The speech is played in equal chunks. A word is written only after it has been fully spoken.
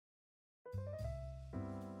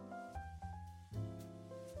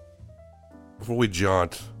Before we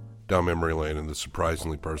jaunt down memory lane in this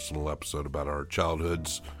surprisingly personal episode about our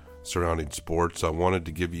childhoods surrounding sports, I wanted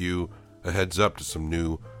to give you a heads up to some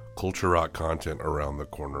new Culture Rock content around the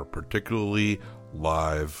corner, particularly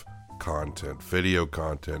live content, video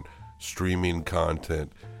content, streaming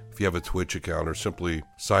content. If you have a Twitch account or simply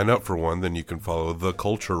sign up for one, then you can follow The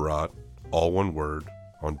Culture Rot, all one word,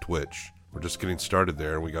 on Twitch. We're just getting started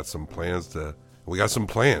there, and we got some plans,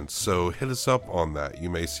 so hit us up on that. You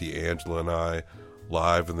may see Angela and I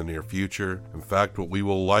live in the near future. In fact, we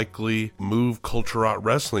will likely move Culture Rot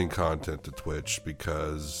wrestling content to Twitch,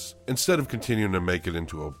 because instead of continuing to make it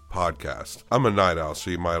into a podcast, I'm a night owl, so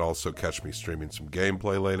you might also catch me streaming some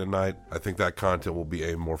gameplay late at night. I think that content will be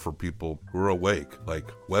aimed more for people who are awake, like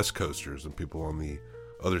West Coasters and people on the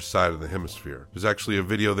other side of the hemisphere. There's actually a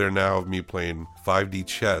video there now of me playing 5D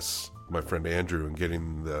chess with my friend Andrew and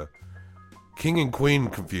getting the King and Queen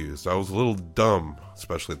confused. I was a little dumb,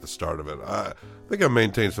 especially at the start of it. I think I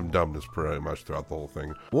maintained some dumbness pretty much throughout the whole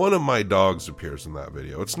thing. One of my dogs appears in that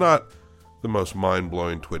video. It's not the most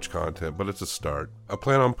mind-blowing Twitch content, but it's a start. I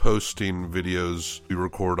plan on posting videos we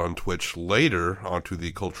record on Twitch later onto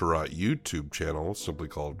the Culture Rot YouTube channel, simply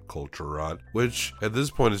called Culture Rot, which at this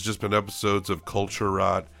point has just been episodes of Culture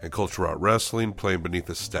Rot and Culture Rot Wrestling playing beneath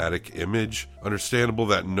a static image. Understandable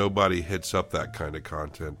that nobody hits up that kind of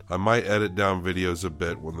content. I might edit down videos a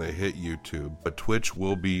bit when they hit YouTube, but Twitch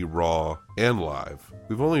will be raw and live.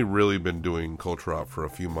 We've only really been doing Culture Rot for a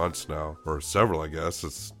few months now, or several, I guess.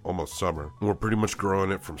 It's almost summer. We're pretty much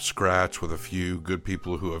growing it from scratch with a few good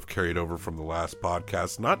people who have carried over from the last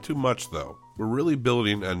podcast. Not too much, though. We're really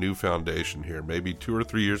building a new foundation here. Maybe 2 or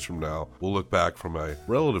 3 years from now, we'll look back from a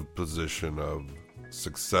relative position of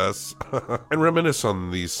success and reminisce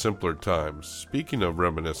on these simpler times. Speaking of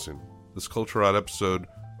reminiscing, this Culture Rot episode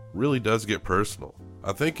really does get personal.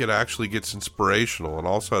 I think it actually gets inspirational and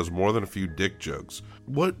also has more than a few dick jokes.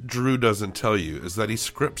 What Drew doesn't tell you is that he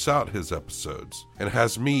scripts out his episodes and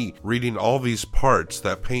has me reading all these parts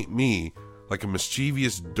that paint me like a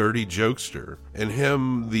mischievous, dirty jokester, and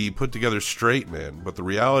him the put-together straight man. But the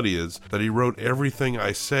reality is that he wrote everything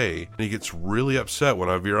I say, and he gets really upset when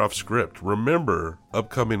I veer off script. Remember,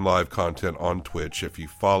 upcoming live content on Twitch if you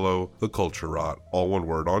follow The Culture Rot, all one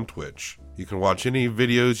word, on Twitch. You can watch any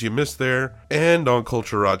videos you missed there, and on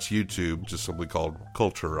Culture Rot's YouTube, just simply called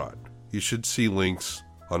Culture Rot. You should see links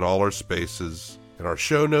on all our spaces and our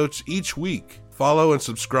show notes each week. Follow and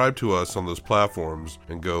subscribe to us on those platforms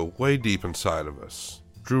and go way deep inside of us.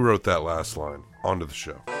 Drew wrote that last line. On to the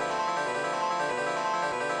show.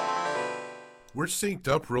 We're synced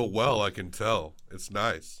up real well, I can tell. It's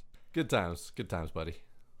nice. Good times, buddy.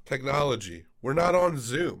 Technology. We're not on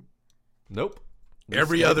Zoom. Nope.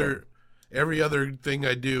 Every other thing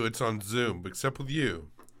I do, it's on Zoom, except with you.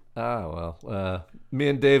 Well, me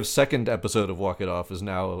and Dave's second episode of Walk It Off is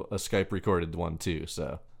now a Skype recorded one too,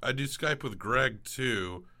 so. I do Skype with Greg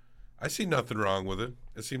too. I see nothing wrong with it.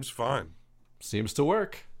 It seems fine. Seems to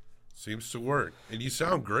work. And you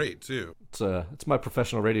sound great too. It's my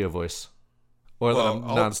professional radio voice. Or that I'm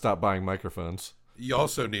nonstop buying microphones. You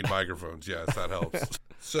also need microphones, yes, that helps.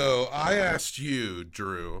 So I asked you,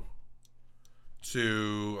 Drew,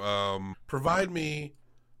 to provide me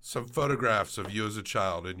some photographs of you as a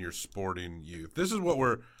child in your sporting youth. This is what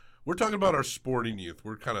we're talking about, our sporting youth.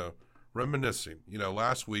 We're kind of reminiscing. You know,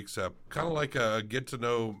 last week's kind of like a get to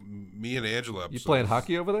know me and Angela episode. You playing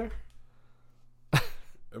hockey over there?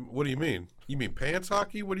 What do you mean? You mean pants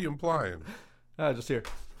hockey? What are you implying? Just here.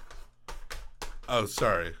 Oh,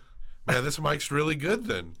 sorry. Man, this mic's really good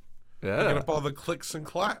then. Yeah. Picking up all the clicks and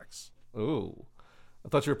clacks. Ooh. I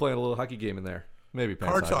thought you were playing a little hockey game in there. Maybe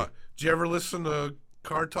pants Car hockey. Talk. Did you ever listen to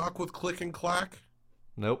Car Talk with Click and Clack?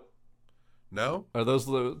 Nope. No? Are those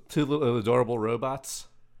the two little adorable robots?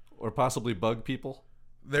 Or possibly bug people?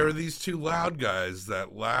 There were these two loud guys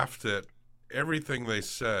that laughed at everything they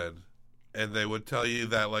said, and they would tell you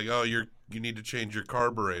that, like, oh, you need to change your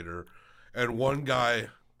carburetor. And one guy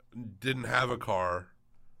didn't have a car,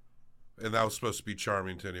 and that was supposed to be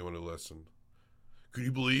charming to anyone who listened. Could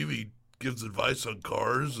you believe he gives advice on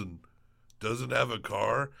cars and doesn't have a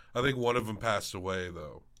car? I think one of them passed away,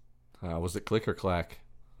 though. Was it Click or Clack?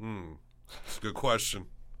 It's a good question.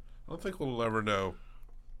 I don't think we'll ever know.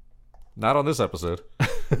 Not on this episode.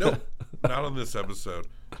 Nope, not on this episode.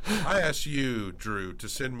 I asked you, Drew, to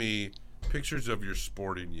send me pictures of your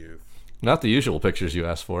sporting youth. Not the usual pictures you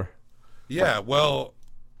asked for. Yeah, well,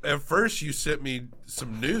 at first you sent me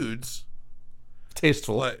some nudes.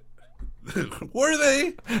 Tasteful. Were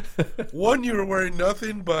they? One, you were wearing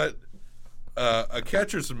nothing but a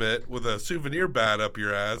catcher's mitt with a souvenir bat up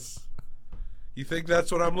your ass. You think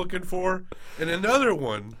that's what I'm looking for? And another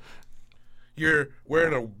one, you're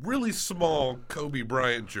wearing a really small Kobe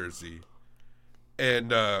Bryant jersey,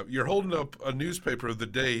 and you're holding up a newspaper of the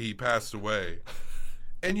day he passed away,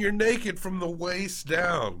 and you're naked from the waist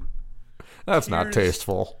down. That's not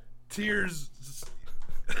tasteful. Tears.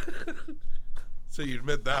 So you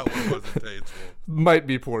admit that one wasn't tasteful. Might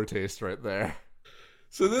be poor taste right there.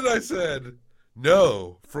 So then I said,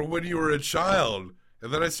 no, from when you were a child.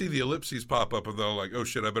 And then I see the ellipses pop up, and they're like, oh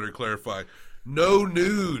shit, I better clarify. No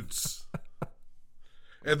nudes.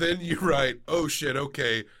 And then you write, oh shit,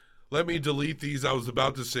 okay, let me delete these I was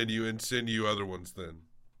about to send you and send you other ones then.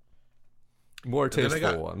 More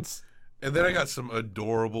tasteful ones. And then I got some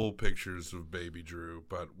adorable pictures of baby Drew,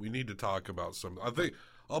 but we need to talk about some. I think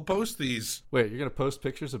I'll post these. Wait, you're going to post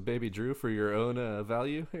pictures of baby Drew for your own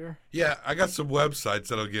value here? Yeah, I got some websites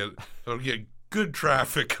that'll get good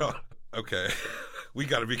traffic on. Okay. We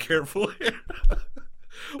got to be careful here.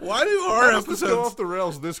 Why do our episodes go off the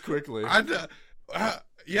rails this quickly?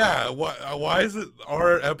 Yeah, why is it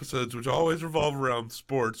our episodes, which always revolve around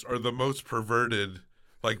sports, are the most perverted,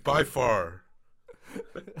 like, by far?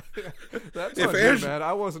 That's not good, man.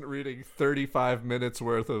 I wasn't reading 35 minutes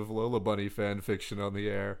worth of Lola Bunny fan fiction on the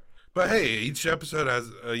air. But hey, each episode has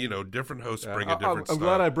different hosts bring a different style. I'm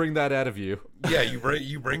glad I bring that out of you. Yeah, you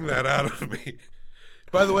bring that out of me.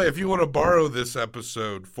 By the way, if you want to borrow this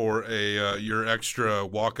episode for your extra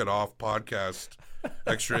Walk It Off podcast,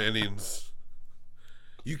 extra innings,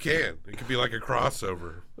 you can. It could be like a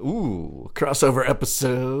crossover. Ooh, crossover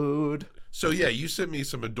episode. So, yeah, you sent me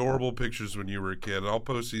some adorable pictures when you were a kid. And I'll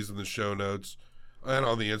post these in the show notes and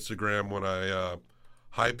on the Instagram when I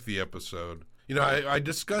hype the episode. You know, I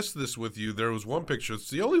discussed this with you. There was one picture. It's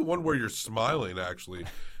the only one where you're smiling, actually.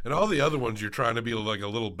 And all the other ones, you're trying to be like a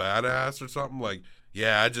little badass or something. Like,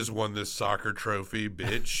 yeah, I just won this soccer trophy,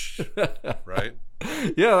 bitch. Right?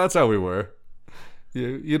 Yeah, that's how we were.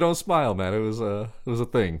 You don't smile, man. It was a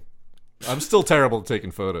thing. I'm still terrible at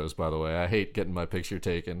taking photos, by the way. I hate getting my picture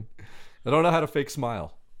taken. I don't know how to fake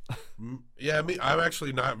smile. Yeah, I'm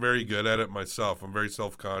actually not very good at it myself. I'm very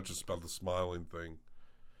self-conscious about the smiling thing.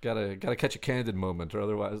 Gotta catch a candid moment, or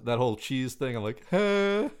otherwise that whole cheese thing. I'm like,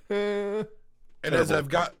 ha, ha. And as I've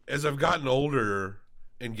gotten older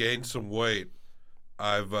and gained some weight,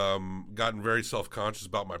 I've gotten very self-conscious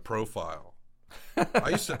about my profile. I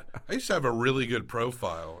used to have a really good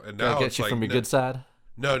profile, and now get you from your good side.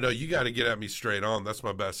 No, you got to get at me straight on. That's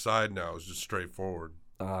my best side now. It's just straightforward.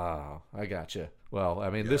 Oh, I gotcha. Well, I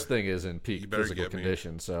mean, this thing is in peak physical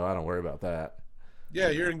condition, so I don't worry about that. Yeah,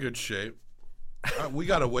 you're in good shape. We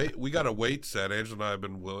got a weight set. Angela and I have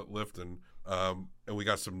been lifting, and we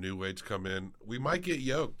got some new weights come in. We might get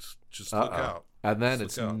yoked. Just look out. And then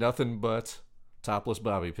it's nothing but topless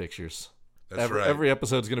Bobby pictures. That's right. Every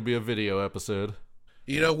episode's going to be a video episode.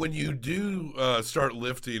 You know, when you do start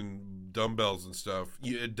lifting dumbbells and stuff,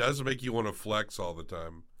 it does make you want to flex all the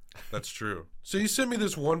time. That's true. So you sent me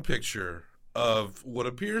this one picture of what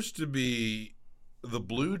appears to be the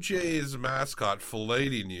Blue Jays mascot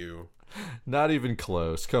filleting you. Not even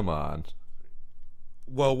close. Come on.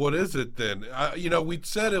 Well, what is it then? We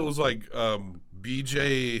said it was like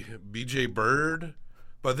BJ Bird,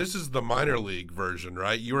 but this is the minor league version,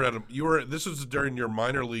 right? This was during your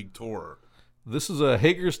minor league tour. This is a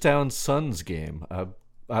Hagerstown Suns game.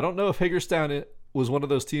 I don't know if Hagerstown was one of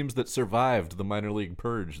those teams that survived the minor league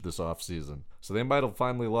purge this offseason. So they might have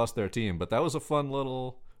finally lost their team, but that was a fun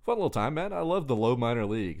little time, man. I love the low minor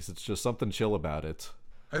leagues. It's just something chill about it.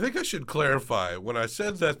 I think I should clarify. When I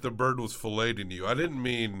said that the bird was filleting you, I didn't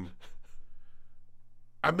mean...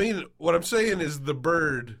 what I'm saying is the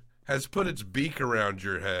bird has put its beak around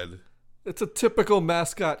your head. It's a typical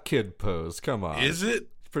mascot kid pose. Come on. Is it?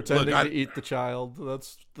 Pretending to eat the child.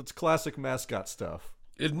 That's classic mascot stuff.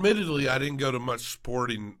 Admittedly, I didn't go to much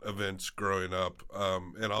sporting events growing up,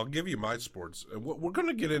 and I'll give you my sports. We're going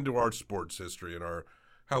to get into our sports history and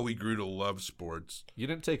how we grew to love sports. You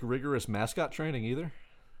didn't take rigorous mascot training either?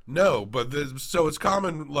 No, but so it's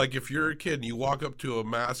common, like if you're a kid and you walk up to a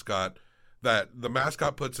mascot, that the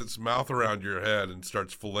mascot puts its mouth around your head and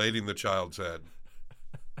starts filleting the child's head.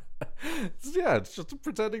 Yeah, it's just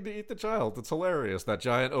pretending to eat the child. It's hilarious. That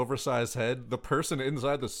giant oversized head, the person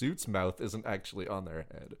inside the suit's mouth isn't actually on their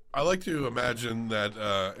head. I like to imagine that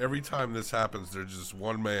every time this happens, there's just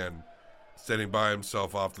one man standing by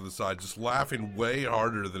himself off to the side, just laughing way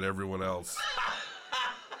harder than everyone else.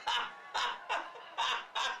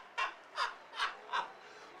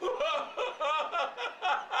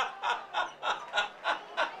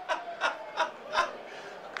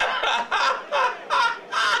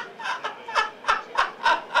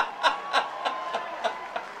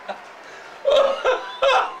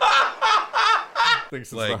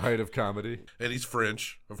 Thinks it's the height of comedy. And he's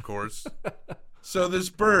French, of course. So this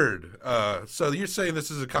bird, so you're saying this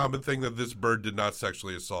is a common thing that this bird did not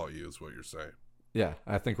sexually assault you, is what you're saying? Yeah,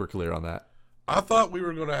 I think we're clear on that. I thought we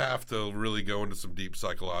were going to have to really go into some deep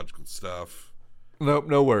psychological stuff. Nope,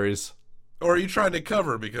 no worries. Or are you trying to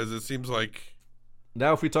cover? Because it seems like...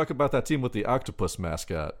 Now if we talk about that team with the octopus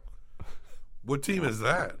mascot. What team is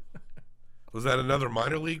that? Was that another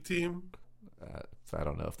minor league team? I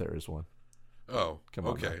don't know if there is one. Oh, come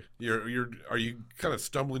on. Okay. Are you kind of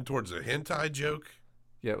stumbling towards a hentai joke?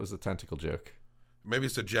 Yeah, it was a tentacle joke. Maybe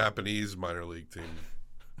it's a Japanese minor league team.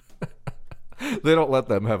 They don't let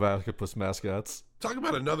them have octopus mascots. Talk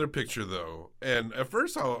about another picture, though. And at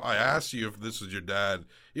first I asked you if this was your dad,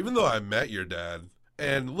 even though I met your dad.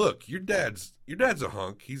 And look, your dad's a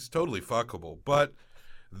hunk. He's totally fuckable. But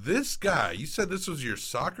this guy, you said this was your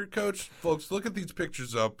soccer coach? Folks, look at these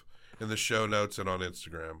pictures up in the show notes and on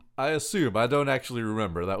Instagram. I assume. I don't actually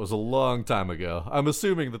remember. That was a long time ago. I'm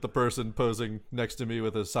assuming that the person posing next to me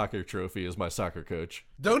with a soccer trophy is my soccer coach.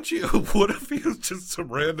 Don't you? What if he was just some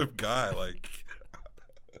random guy? Like,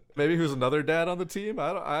 maybe he was another dad on the team?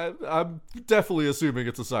 I'm definitely assuming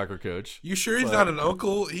it's a soccer coach. You sure he's not an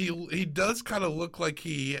uncle? He does kind of look like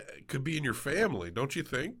he could be in your family, don't you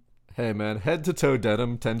think? Hey, man, head-to-toe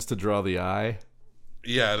denim tends to draw the eye.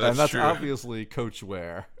 Yeah, that's true. And that's obviously coach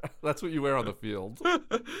wear. That's what you wear on the field.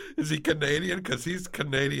 Is he Canadian? Because he's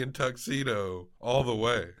Canadian tuxedo all the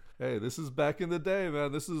way. Hey, this is back in the day,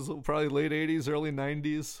 man. This is probably late 80s, early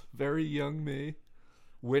 90s. Very young me.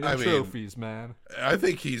 Winning trophies, man. I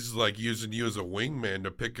think he's like using you as a wingman to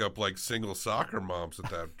pick up like single soccer moms at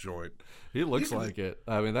that joint. He looks like it.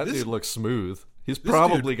 I mean, that dude looks smooth. He's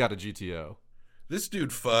probably got a GTO. This dude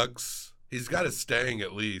fucks. He's got a Stang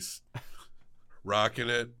at least. Rocking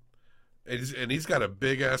it. And he's got a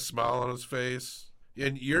big ass smile on his face.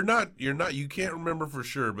 And you can't remember for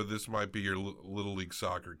sure, but this might be your little league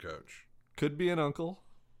soccer coach. Could be an uncle.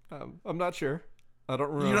 I'm not sure. I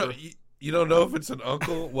don't remember. You don't know if it's an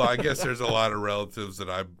uncle? Well, I guess there's a lot of relatives that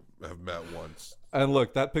I have met once. And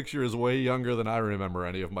look, that picture is way younger than I remember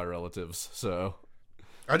any of my relatives, so...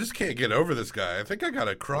 I just can't get over this guy. I think I got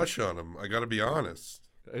a crush on him. I got to be honest.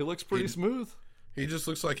 He looks pretty smooth. He just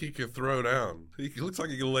looks like he could throw down. He looks like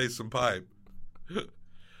he can lay some pipe.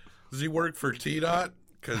 Does he work for T-Dot?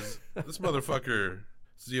 Because this motherfucker,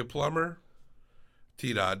 is he a plumber?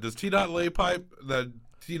 T-Dot. Does T-Dot lay pipe? That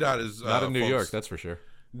T-Dot is... Not in New York, that's for sure.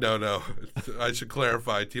 No. I should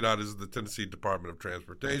clarify. T-Dot is the Tennessee Department of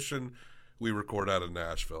Transportation. We record out of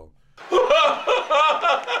Nashville.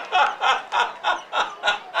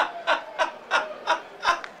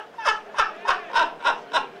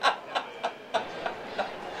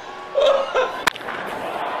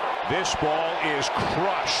 This ball is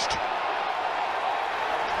crushed.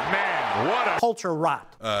 Man, what a culture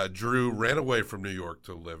rot. Drew ran away from New York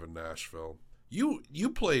to live in Nashville. You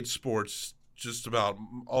played sports just about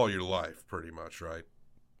all your life, pretty much, right?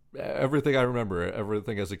 Everything I remember,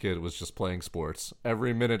 everything as a kid was just playing sports.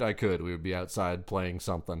 Every minute I could, we would be outside playing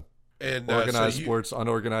something. And organized sports,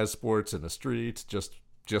 unorganized sports in the street,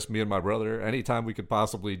 just me and my brother. Anytime we could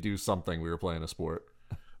possibly do something, we were playing a sport.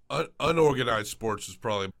 Unorganized sports is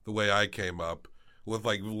probably the way I came up, with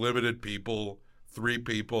like limited people, 3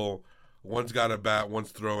 people. One's got a bat,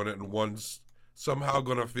 one's throwing it, and one's somehow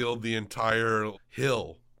going to field the entire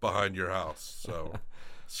hill behind your house. So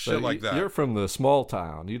shit like that. You're from the small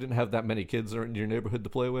town. You didn't have that many kids in your neighborhood to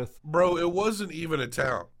play with? Bro, it wasn't even a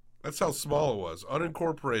town. That's how small it was.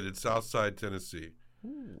 Unincorporated Southside Tennessee.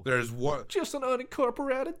 Ooh. There's one. Just an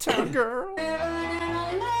unincorporated town, girl.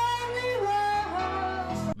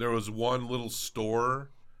 There was one little store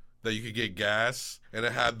that you could get gas, and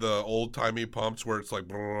it had the old-timey pumps where it's like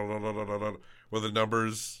where the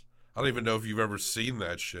numbers. I don't even know if you've ever seen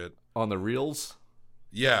that shit. On the reels?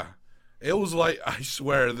 Yeah. It was like, I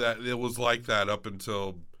swear that it was like that up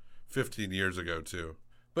until 15 years ago, too.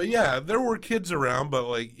 But yeah, there were kids around, but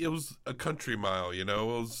like, it was a country mile, you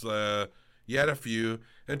know? It was, you had a few.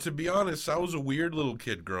 And to be honest, I was a weird little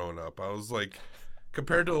kid growing up. I was like,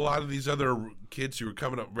 compared to a lot of these other kids who were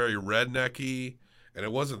coming up very rednecky, and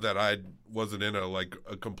it wasn't that I wasn't in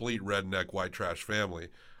a complete redneck white trash family.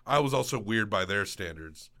 I was also weird by their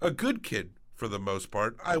standards. A good kid, for the most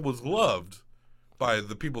part. I was loved by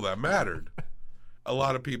the people that mattered. A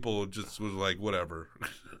lot of people just was like, whatever.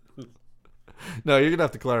 No, you're going to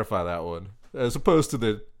have to clarify that one. As opposed to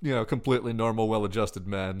the, completely normal, well-adjusted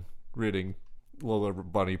man reading Lola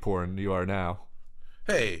Bunny porn you are now.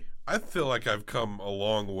 Hey, I feel like I've come a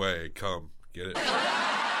long way. Get it?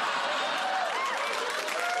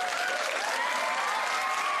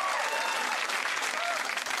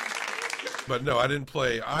 But no, I didn't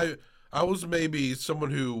play. I was maybe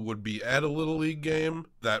someone who would be at a Little League game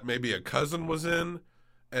that maybe a cousin was in,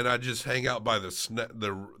 and I just hang out by the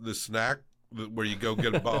snack where you go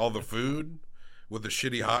get all the food with the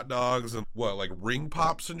shitty hot dogs and like ring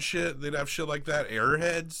pops and shit. They'd have shit like that.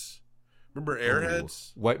 Airheads. Remember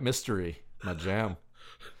Airheads? Ooh, White Mystery, my jam.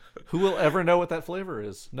 Who will ever know what that flavor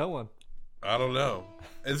is? No one. I don't know.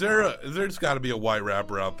 There's got to be a white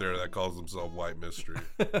rapper out there that calls himself White Mystery.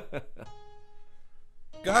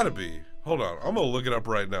 Gotta be. Hold on. I'm going to look it up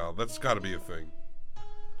right now. That's got to be a thing.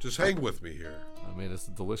 Just hang with me here. I mean, it's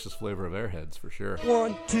the delicious flavor of Airheads for sure.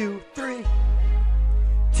 1, 2, 3.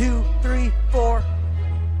 2, 3, 4.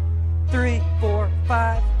 3, 4,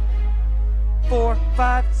 5. 4,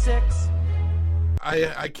 5, 6.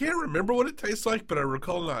 I can't remember what it tastes like, but I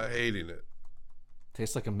recall not hating it.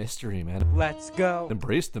 Tastes like a mystery, man. Let's go.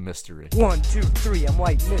 Embrace the mystery. 1, 2, 3, I'm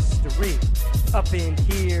White Mystery. Up in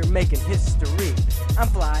here making history. I'm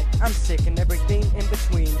fly, I'm sick, and everything in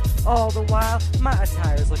between. All the while, my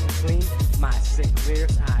attire's looking clean. My sick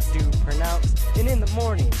lyrics I do pronounce. And in the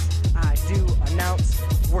mornings, I do announce.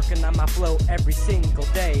 Working on my flow every single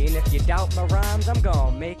day. And if you doubt my rhymes, I'm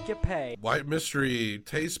gonna make you pay. White Mystery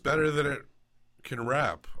tastes better than it can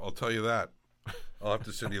rap. I'll tell you that. I'll have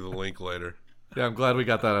to send you the link later. Yeah, I'm glad we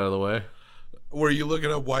got that out of the way. Were you looking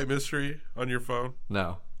up White Mystery on your phone?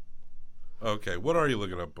 No. Okay, what are you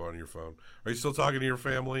looking up on your phone? Are you still talking to your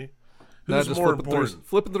family? No, Who's just more important?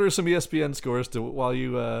 flipping through some ESPN scores while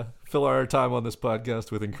you fill our time on this podcast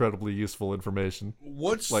with incredibly useful information.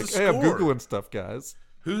 What's like, the hey, I'm score? Googling stuff, guys.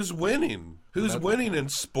 Who's winning? Who's winning in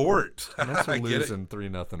sport? Unless we're I get it. losing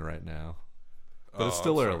 3-0 right now. But it's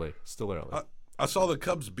still early. Still early. I saw the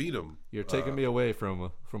Cubs beat them. You're taking me away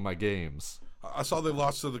from my games. I saw they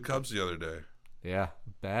lost to the Cubs the other day. Yeah,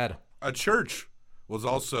 bad. A church was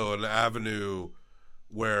also an avenue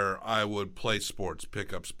where I would play sports,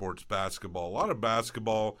 pick up sports, basketball, a lot of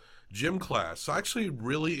basketball, gym class. I actually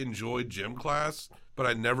really enjoyed gym class, but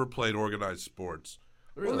I never played organized sports.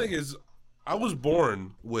 Really? One thing is, I was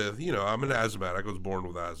born with, I'm an asthmatic. I was born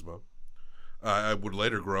with asthma. I would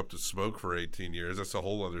later grow up to smoke for 18 years. That's a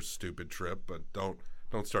whole other stupid trip, but don't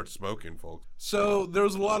start smoking, folks. So there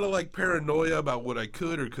was a lot of paranoia about what I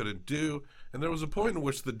could or couldn't do, and there was a point in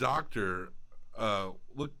which the doctor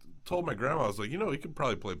told my grandma, I was like, you could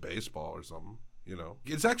probably play baseball or something.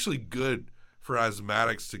 It's actually good for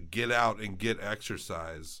asthmatics to get out and get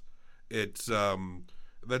exercise. It's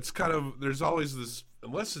that's kind of, there's always this,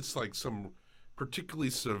 unless it's some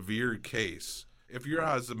particularly severe case. If you're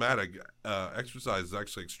asthmatic, exercise is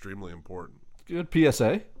actually extremely important. Good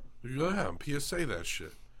PSA. Yeah, PSA that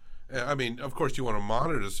shit. I mean, of course, you want to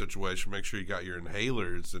monitor the situation, make sure you got your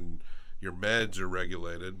inhalers and your meds are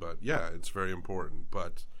regulated. But yeah, it's very important.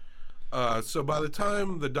 But so by the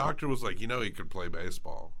time the doctor was like, he could play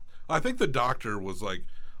baseball, I think the doctor was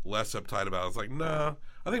less uptight about it. I was like, nah.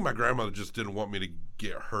 I think my grandmother just didn't want me to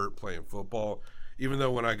get hurt playing football. Even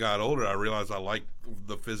though when I got older, I realized I liked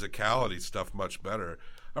the physicality stuff much better.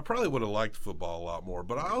 I probably would have liked football a lot more.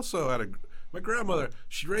 But I also had my grandmother,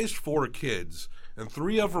 she raised 4 kids, and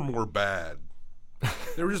 3 of them were bad.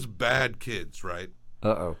 They were just bad kids, right?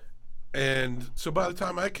 Uh-oh. And so by the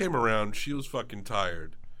time I came around, she was fucking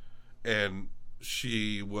tired. And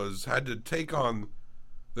she had to take on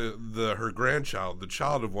her grandchild, the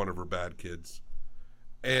child of one of her bad kids.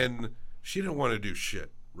 And she didn't want to do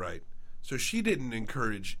shit, right? So she didn't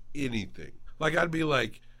encourage anything. I'd be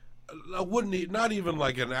I wouldn't, not even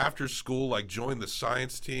an after school, join the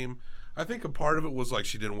science team. I think a part of it was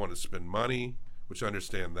she didn't want to spend money, which I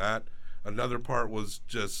understand that. Another part was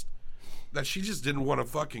just that she just didn't want to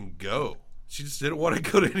fucking go. She just didn't want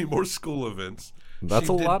to go to any more school events. That's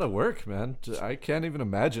a lot of work, man. I can't even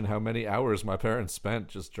imagine how many hours my parents spent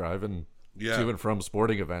just driving to and from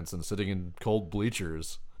sporting events and sitting in cold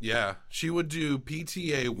bleachers. Yeah, she would do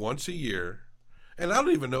PTA once a year, and I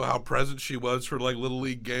don't even know how present she was for Little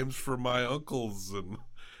League games for my uncles and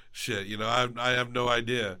shit. I have no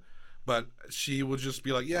idea. But she would just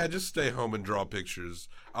be like, yeah, just stay home and draw pictures.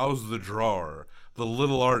 I was the drawer, the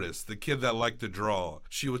little artist, the kid that liked to draw.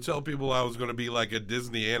 She would tell people I was going to be like a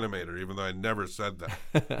Disney animator, even though I never said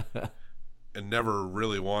that and never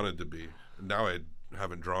really wanted to be. Now I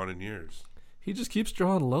haven't drawn in years. He just keeps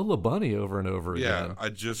drawing Lola Bunny over and over again. Yeah, I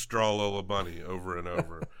just draw Lola Bunny over and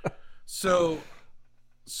over. So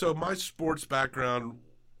my sports background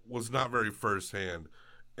was not very firsthand.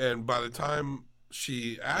 And by the time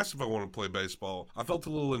she asked if I wanted to play baseball, I felt a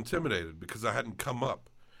little intimidated because I hadn't come up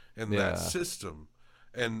in that system.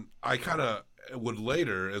 And I kind of would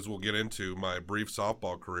later, as we'll get into my brief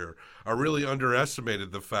softball career, I really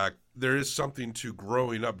underestimated the fact there is something to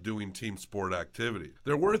growing up doing team sport activity.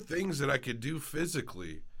 There were things that I could do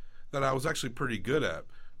physically that I was actually pretty good at,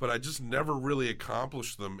 but I just never really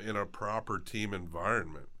accomplished them in a proper team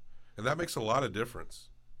environment. And that makes a lot of difference.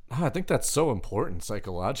 I think that's so important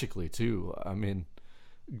psychologically too. I mean,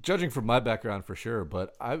 judging from my background for sure,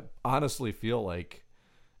 but I honestly feel like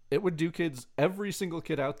it would do kids, every single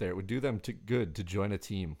kid out there, it would do them good to join a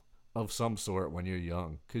team of some sort when you're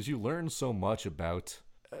young, because you learn so much about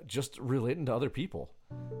just relating to other people.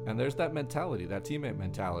 And there's that mentality, that teammate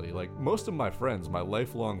mentality. Like most of my friends, my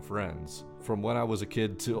lifelong friends, from when I was a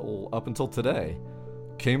kid till up until today,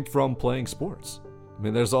 came from playing sports. I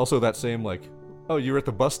mean, there's also that same like, oh, you were at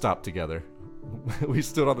the bus stop together. We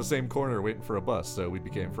stood on the same corner waiting for a bus, so we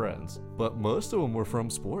became friends. But most of them were from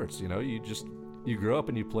sports. You know, you grow up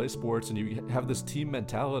and you play sports and you have this team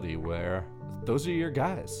mentality where those are your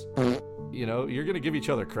guys. You know, you're going to give each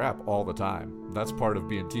other crap all the time. That's part of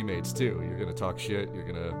being teammates too. You're going to talk shit. You're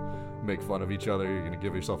going to make fun of each other. You're going to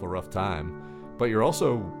give yourself a rough time. But you're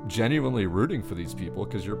also genuinely rooting for these people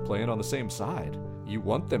because you're playing on the same side. You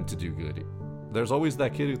want them to do good. There's always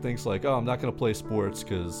that kid who thinks like, oh, I'm not going to play sports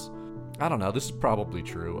because, I don't know, this is probably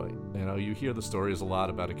true. You know, you hear the stories a lot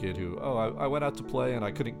about a kid who, oh, I went out to play and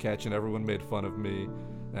I couldn't catch and everyone made fun of me.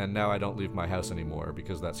 And now I don't leave my house anymore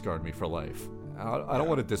because that scarred me for life. I don't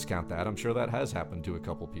want to discount that. I'm sure that has happened to a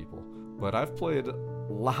couple people. But I've played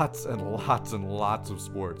lots and lots and lots of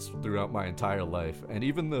sports throughout my entire life. And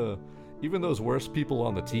even those worst people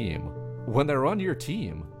on the team, when they're on your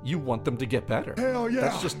team, you want them to get better. Hell yeah.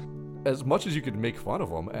 That's just as much as you could make fun of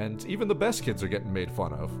them. And even the best kids are getting made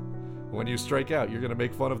fun of. When you strike out, you're going to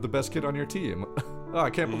make fun of the best kid on your team. Oh, I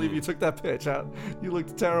can't believe you took that pitch. You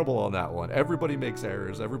looked terrible on that one. Everybody makes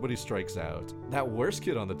errors. Everybody strikes out. That worst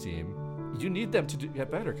kid on the team, you need them to get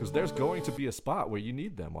better because there's going to be a spot where you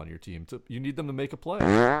need them on your team. You need them to make a play.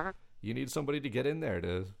 You need somebody to get in there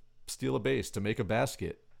to steal a base, to make a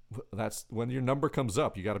basket. That's when your number comes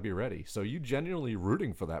up, you got to be ready. So you genuinely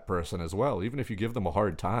rooting for that person as well, even if you give them a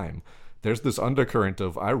hard time. There's this undercurrent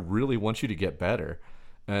of, I really want you to get better.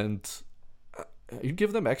 And you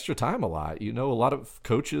give them extra time a lot. You know, a lot of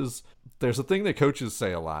coaches, there's a thing that coaches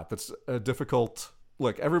say a lot that's difficult.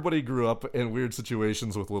 Look, everybody grew up in weird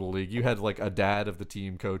situations with Little League. You had like a dad of the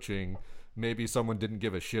team coaching. Maybe someone didn't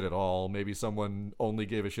give a shit at all. Maybe someone only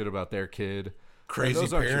gave a shit about their kid. Crazy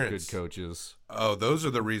those aren't parents. Good coaches. Oh, those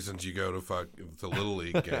are the reasons you go to Little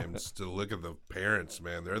League games, to look at the parents,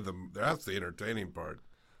 man. That's the entertaining part.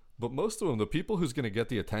 But most of them, the people who's going to get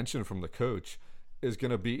the attention from the coach is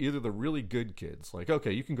going to be either the really good kids, like,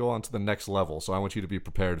 okay, you can go on to the next level, so I want you to be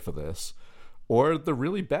prepared for this. Or the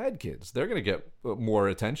really bad kids. They're going to get more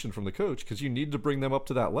attention from the coach because you need to bring them up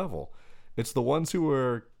to that level. It's the ones who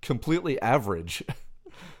are completely average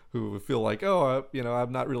who feel like, oh,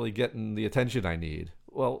 I'm not really getting the attention I need.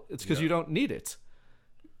 Well, it's because you don't need it.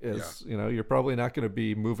 You're probably not going to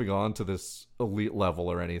be moving on to this elite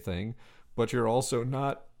level or anything, but you're also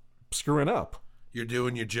not screwing up. You're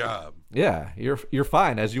doing your job. Yeah, you're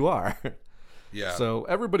fine as you are. Yeah. So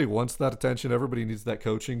everybody wants that attention. Everybody needs that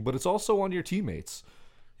coaching, but it's also on your teammates.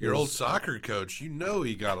 Your old soccer coach,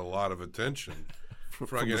 he got a lot of attention.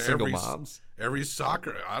 From the single moms. Every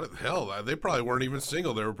soccer, hell, they probably weren't even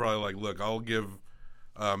single. They were probably like, look, I'll give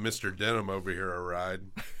Mr. Denham over here a ride.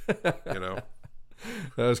 You know?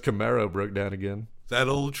 That was Camaro broke down again. That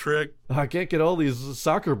old trick. I can't get all these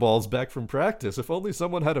soccer balls back from practice. If only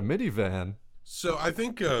someone had a minivan. So I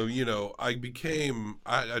think, I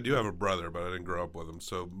do have a brother, but I didn't grow up with him.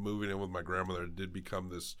 So moving in with my grandmother did become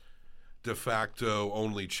this de facto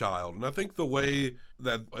only child. And I think the way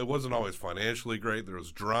that it wasn't always financially great, there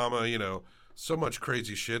was drama, so much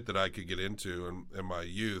crazy shit that I could get into in my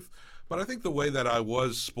youth. But I think the way that I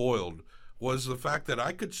was spoiled was the fact that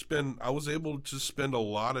I was able to spend a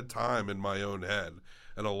lot of time in my own head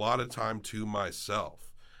and a lot of time to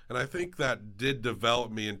myself. And I think that did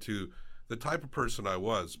develop me into the type of person I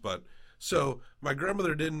was. But so my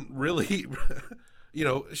grandmother didn't really,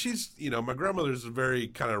 my grandmother's very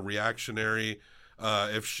kind of reactionary.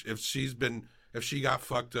 If she got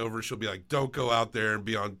fucked over, she'll be like, don't go out there and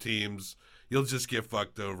be on teams. You'll just get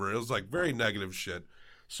fucked over. It was like very negative shit.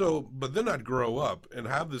 So, but then I'd grow up and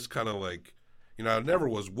have this kind of like, I never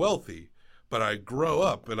was wealthy, but I grow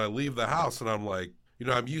up and I leave the house and I'm like,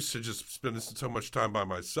 I'm used to just spending so much time by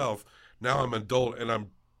myself. Now I'm an adult and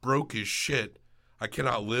I'm broke as shit. I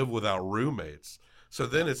cannot live without roommates. So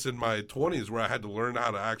then it's in my 20s where I had to learn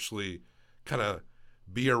how to actually kind of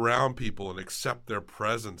be around people and accept their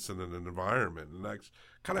presence in an environment. And I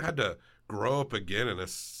kind of had to grow up again in a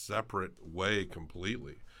separate way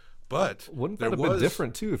completely. But wouldn't that have been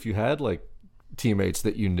different too if you had like teammates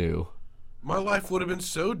that you knew? My life would have been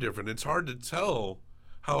so different. It's hard to tell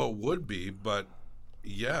how it would be, but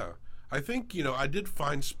yeah. I think, I did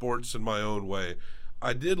find sports in my own way.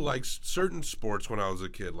 I did like certain sports when I was a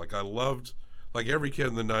kid. Like I loved, like every kid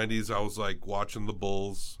in the 90s, I was like watching the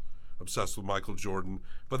Bulls, obsessed with Michael Jordan.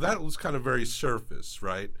 But that was kind of very surface,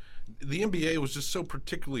 right? The NBA was just so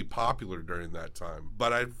particularly popular during that time.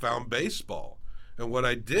 But I found baseball. And what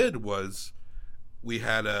I did was we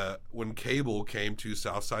had when cable came to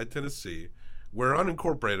Southside Tennessee, we're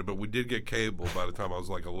unincorporated, but we did get cable by the time I was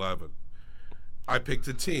like 11. I picked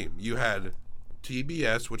a team. You had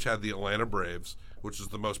TBS, which had the Atlanta Braves, which was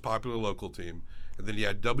the most popular local team. And then you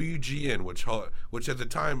had WGN, which at the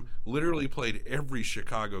time literally played every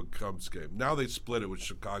Chicago Cubs game. Now they split it with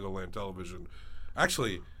Chicagoland Television.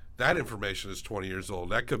 Actually, that information is 20 years old.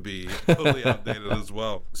 That could be totally outdated as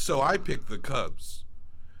well. So I picked the Cubs.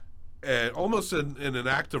 And almost in an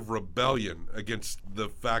act of rebellion against the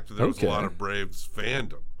fact that there was a lot of Braves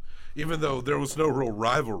fandom. Even though there was no real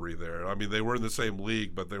rivalry there. I mean, they were in the same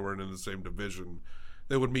league, but they weren't in the same division.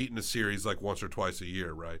 They would meet in a series like once or twice a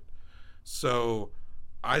year, right? So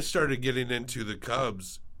I started getting into the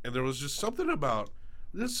Cubs, and there was just something about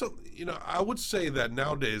this. I would say that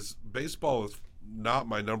nowadays baseball is not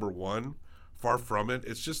my number one. Far from it.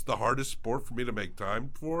 It's just the hardest sport for me to make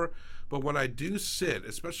time for. But when I do sit,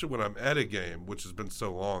 especially when I'm at a game, which has been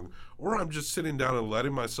so long, or I'm just sitting down and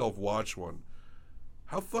letting myself watch one,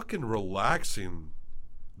 how fucking relaxing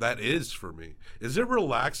that is for me. Is it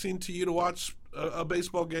relaxing to you to watch a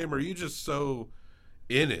baseball game, or are you just so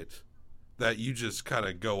in it that you just kind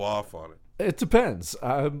of go off on it? It depends.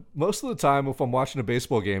 Most of the time, if I'm watching a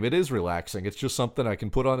baseball game, it is relaxing. It's just something I can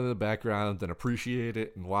put on in the background and appreciate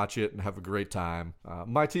it and watch it and have a great time.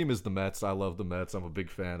 My team is the Mets. I love the Mets. I'm a big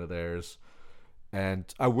fan of theirs.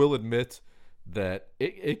 And I will admit that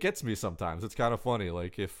it gets me sometimes. It's kind of funny.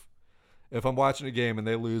 Like if I'm watching a game and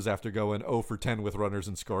they lose after going 0 for 10 with runners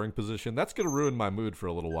in scoring position, that's going to ruin my mood for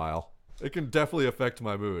a little while. It can definitely affect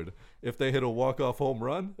my mood. If they hit a walk-off home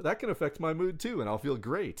run, that can affect my mood too, and I'll feel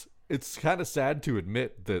great. It's kind of sad to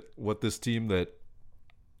admit that what this team that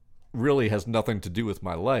really has nothing to do with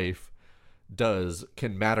my life does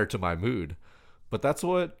can matter to my mood. But that's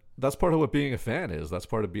part of what being a fan is. That's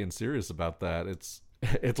part of being serious about that. It's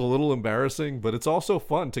a little embarrassing, but it's also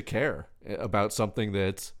fun to care about something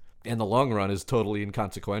that in the long run is totally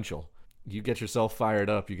inconsequential. You get yourself fired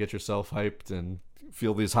up, you get yourself hyped and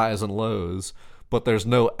feel these highs and lows, but there's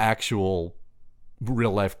no actual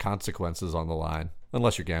real life consequences on the line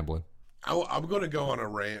unless you're gambling. I'm going to go on a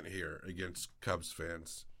rant here against Cubs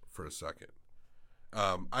fans for a second.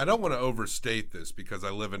 I don't want to overstate this because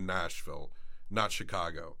I live in Nashville, not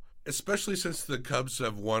Chicago, especially since the Cubs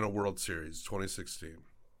have won a World Series 2016.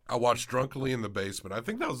 I watched Drunkenly in the Basement. I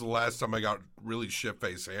think that was the last time I got really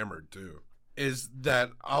shit-faced hammered too. Is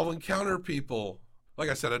that I'll encounter people, like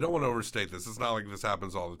I said, I don't want to overstate this. It's not like this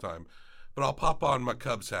happens all the time. But I'll pop on my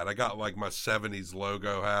Cubs hat. I got like my 70s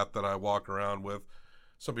logo hat that I walk around with.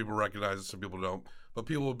 Some people recognize it, some people don't. But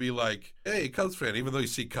people will be like, hey, Cubs fan, even though you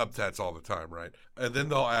see Cubs hats all the time, right? And then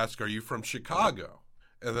they'll ask, are you from Chicago?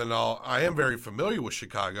 And then I am very familiar with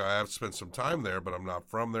Chicago. I have spent some time there, but I'm not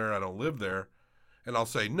from there. I don't live there. And I'll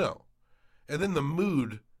say no. And then the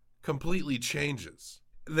mood completely changes.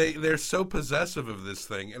 They're so possessive of this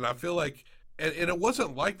thing. And I feel like, and it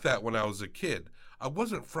wasn't like that when I was a kid. I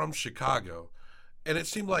wasn't from Chicago. And it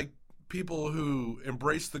seemed like people who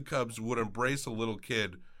embraced the Cubs would embrace a little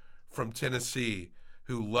kid from Tennessee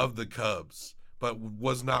who loved the Cubs but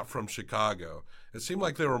was not from Chicago. It seemed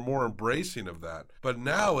like they were more embracing of that. But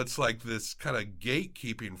now it's like this kind of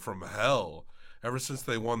gatekeeping from hell ever since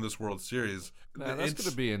they won this World Series. Nah, that's going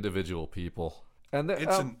to be individual people. And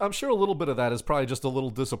I'm sure a little bit of that is probably just a little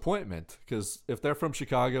disappointment, because if they're from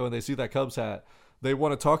Chicago and they see that Cubs hat, they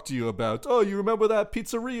want to talk to you about, oh, you remember that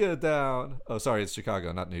pizzeria down? Oh, sorry, it's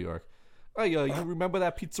Chicago, not New York. Oh, yeah, you remember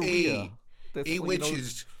that pizzeria?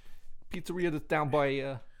 Witches. Pizzeria that's down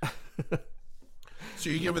by... So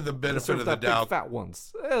you're giving the benefit of the doubt. Fat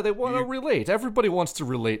ones. Yeah, they want to relate. Everybody wants to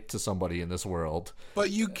relate to somebody in this world.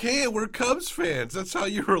 But you can't. We're Cubs fans. That's how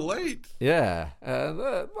you relate. Yeah.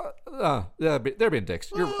 They're being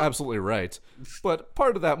dicks. You're absolutely right. But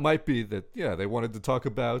part of that might be that, yeah, they wanted to talk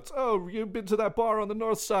about, oh, you've been to that bar on the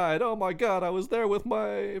north side. Oh, my God, I was there with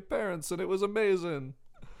my parents, and it was amazing.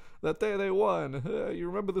 That day they won. You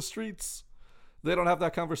remember the streets? they don't have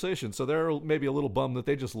that conversation. So they're maybe a little bummed that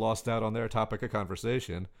they just lost out on their topic of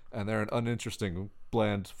conversation, and they're an uninteresting,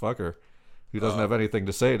 bland fucker who doesn't have anything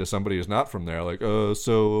to say to somebody who's not from there. Like,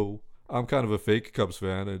 so I'm kind of a fake Cubs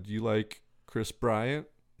fan, and do you like Chris Bryant?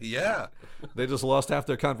 Yeah. They just lost half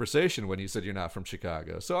their conversation when you said you're not from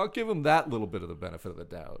Chicago. So I'll give them that little bit of the benefit of the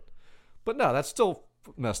doubt. But no, that's still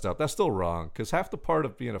messed up. That's still wrong, because half the part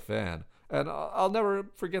of being a fan, and I'll never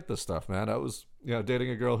forget this stuff, man. I was, dating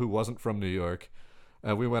a girl who wasn't from New York,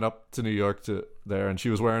 and we went up to New York to there, and she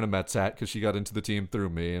was wearing a Mets hat because she got into the team through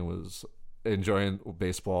me and was enjoying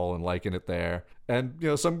baseball and liking it there. And,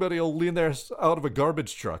 somebody will lean there out of a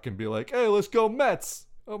garbage truck and be like, hey, let's go Mets.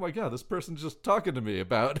 Oh my God, this person's just talking to me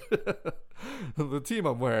about the team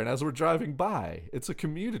I'm wearing as we're driving by. It's a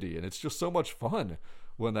community, and it's just so much fun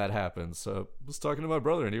when that happens. So I was talking to my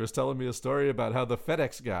brother, and he was telling me a story about how the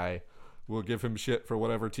FedEx guy will give him shit for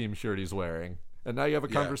whatever team shirt he's wearing. And now you have a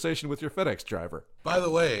conversation with your FedEx driver. By the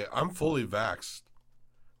way, I'm fully vaxxed.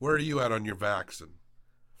 Where are you at on your vaccine?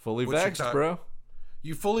 Fully vaxxed, bro.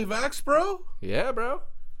 You fully vaxxed, bro? Yeah, bro.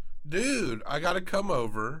 Dude, I got to come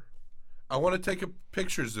over. I want to take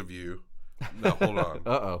pictures of you. No, hold on.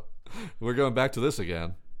 Uh-oh. We're going back to this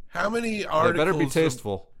again. How many articles... It better be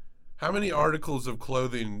tasteful. How many articles of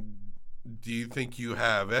clothing do you think you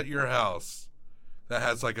have at your house that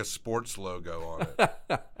has like a sports logo on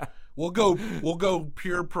it? We'll go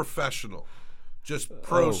pure professional. Just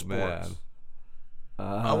pro sports. Man.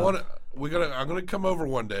 I'm gonna come over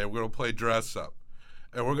one day. We're gonna play dress up.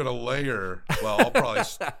 And we're gonna layer. Well,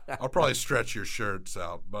 I'll probably stretch your shirts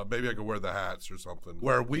out, but maybe I could wear the hats or something.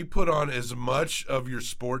 Where we put on as much of your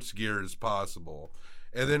sports gear as possible,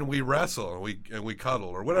 and then we wrestle and we cuddle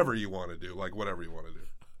or whatever you want to do, like whatever you want to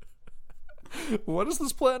do. What is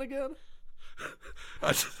this plan again?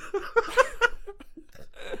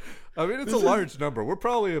 I mean, it's a large number. We're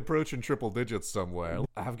probably approaching triple digits somewhere.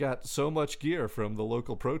 I've got so much gear from the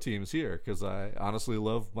local pro teams here because I honestly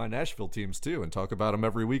love my Nashville teams too and talk about them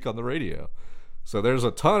every week on the radio. So there's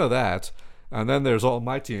a ton of that. And then there's all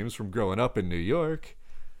my teams from growing up in New York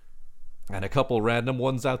and a couple random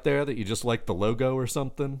ones out there that you just like the logo or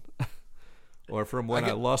something. Or from when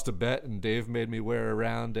I lost a bet and Dave made me wear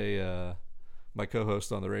around my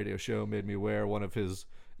co-host on the radio show made me wear one of his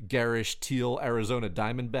garish teal Arizona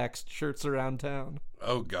Diamondbacks shirts around town.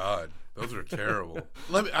 Oh God, those are terrible.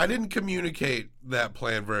 I didn't communicate that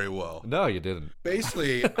plan very well. No, you didn't.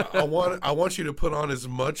 Basically, I want you to put on as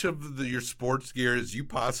much of your sports gear as you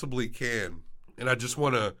possibly can, and I just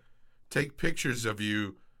want to take pictures of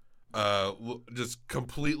you, just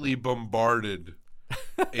completely bombarded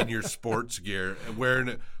in your sports gear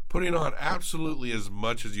and putting on absolutely as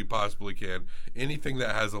much as you possibly can. Anything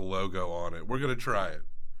that has a logo on it, we're gonna try it.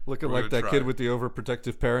 Looking like that kid with the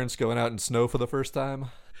overprotective parents going out in snow for the first time.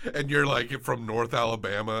 And you're like from North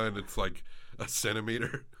Alabama and it's like a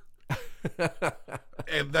centimeter.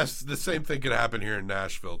 And that's the same thing could happen here in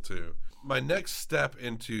Nashville too. My next step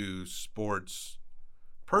into sports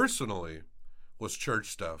personally was church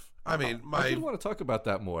stuff. I mean, I did want to talk about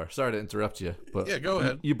that more. Sorry to interrupt you. But yeah, go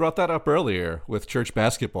ahead. You brought that up earlier with church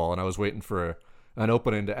basketball, and I was waiting for an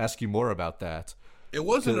opening to ask you more about that. It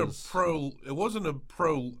wasn't obviously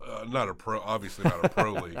not a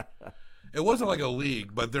pro league. It wasn't like a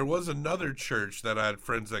league, but there was another church that I had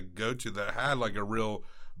friends that go to that had like a real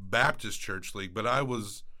Baptist church league, but I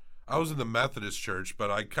was in the Methodist church, but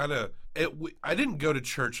I didn't go to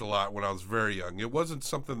church a lot when I was very young. It wasn't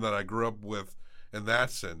something that I grew up with in that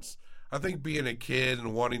sense. I think being a kid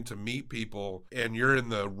and wanting to meet people and you're in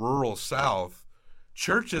the rural South,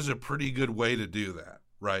 church is a pretty good way to do that,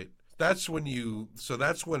 right? That's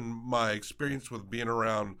when my experience with being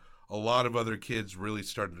around a lot of other kids really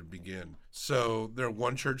started to begin. So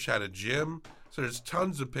one church had a gym, so there's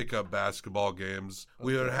tons of pickup basketball games.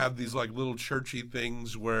 We would have these like little churchy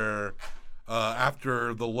things where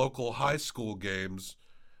after the local high school games,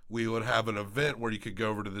 we would have an event where you could go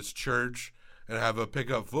over to this church and have a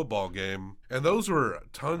pickup football game. And those were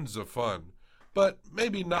tons of fun, but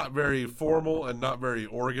maybe not very formal and not very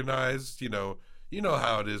organized, You know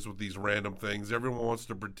how it is with these random things. Everyone wants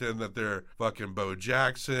to pretend that they're fucking Bo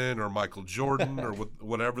Jackson or Michael Jordan or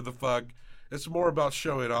whatever the fuck. It's more about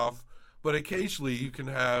showing off. But occasionally you can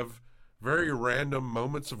have very random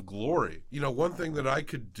moments of glory. One thing that I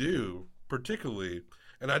could do particularly,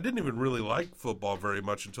 and I didn't even really like football very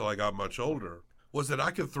much until I got much older, was that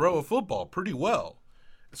I could throw a football pretty well.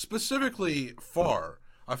 Specifically far.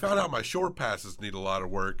 I found out my short passes need a lot of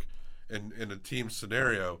work in a team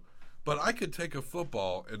scenario. But I could take a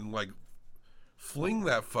football and like fling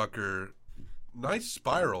that fucker, nice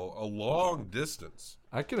spiral, a long distance.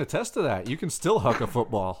 I can attest to that. You can still huck a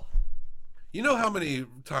football. You know how many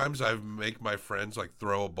times I make my friends like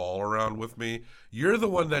throw a ball around with me? You're the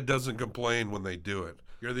one that doesn't complain when they do it.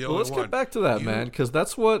 You're the only Let's one. get back to that, man, because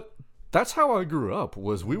that's how I grew up.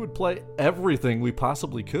 Was we would play everything we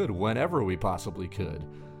possibly could whenever we possibly could.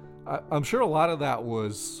 I'm sure a lot of that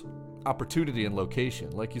was opportunity and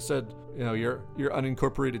location. Like you said, your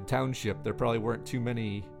unincorporated township, there probably weren't too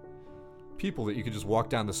many people that you could just walk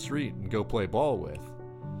down the street and go play ball with.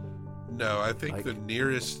 No, I think the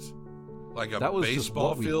nearest, like a that was just baseball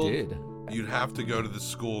what we field, did. you'd have to go to the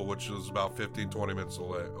school, which was about 15, 20 minutes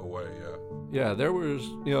away. Yeah. Yeah, there was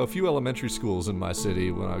a few elementary schools in my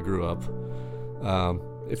city when I grew up.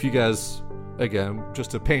 If you guys, again,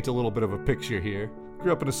 just to paint a little bit of a picture here,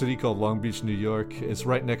 grew up in a city called Long Beach, New York. It's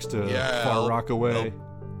right next to Far Rockaway.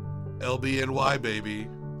 LBNY, baby.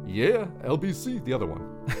 Yeah, LBC, the other one.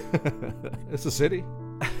 It's a city.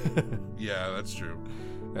 Yeah, that's true.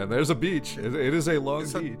 And there's a beach. It is a long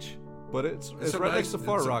beach, but it's right next to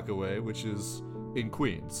Far Rockaway, which is in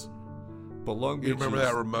Queens. But Long Beach, you remember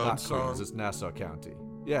that Ramones not song? Queens, it's Nassau County.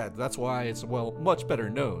 Yeah, that's why it's much better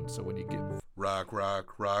known. So when you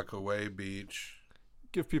Rockaway Beach.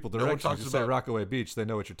 Give people No one directions. talks You say about- Rockaway Beach, they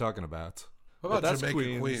know what you're talking about. How But about that's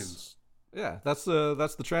Jamaica, Queens? Yeah, that's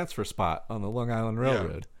the transfer spot on the Long Island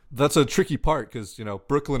Railroad. That's a tricky part because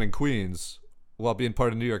Brooklyn and Queens, while being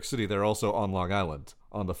part of New York City, they're also on Long Island,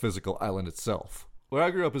 on the physical island itself. Where I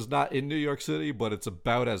grew up is not in New York City, but it's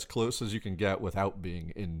about as close as you can get without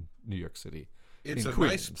being in New York City. It's in a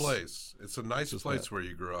Queens. nice place. It's a nice Just place that. where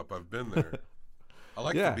you grew up. I've been there. I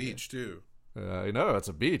like Yeah. the beach too. It's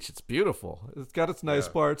a beach. It's beautiful. It's got its nice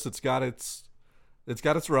Yeah. parts. It's got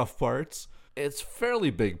its rough parts. It's a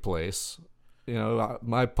fairly big place.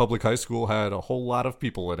 My public high school had a whole lot of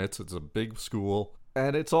people in it. It's a big school,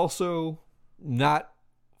 and it's also not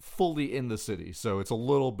fully in the city, so it's a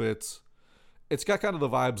little bit. It's got kind of the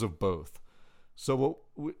vibes of both. So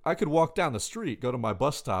I could walk down the street, go to my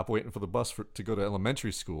bus stop, waiting for the bus to go to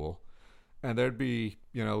elementary school, and there'd be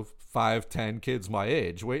 5, 10 kids my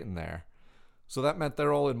age waiting there. So that meant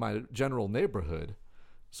they're all in my general neighborhood.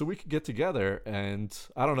 So we could get together, and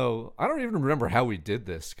I don't even remember how we did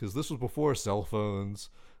this, because this was before cell phones,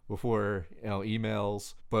 before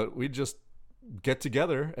emails, but we'd just get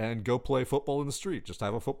together and go play football in the street. Just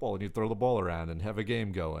have a football, and you'd throw the ball around and have a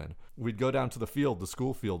game going. We'd go down to the field, the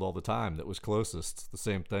school field, all the time that was closest, the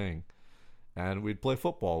same thing. And we'd play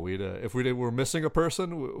football. If we were missing a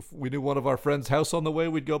person, if we knew one of our friends' house on the way,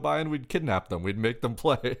 we'd go by and we'd kidnap them. We'd make them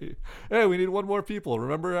play. Hey, we need one more people.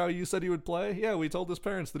 Remember how you said he would play? Yeah, we told his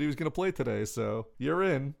parents that he was going to play today, so you're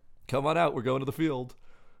in. Come on out. We're going to the field.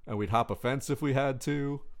 And we'd hop a fence if we had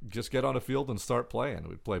to. Just get on a field and start playing.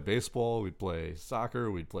 We'd play baseball. We'd play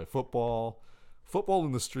soccer. We'd play football. Football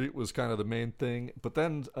in the street was kind of the main thing. But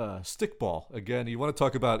then stickball. Again, you want to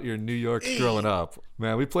talk about your New York growing up.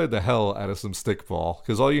 Man, we played the hell out of some stickball.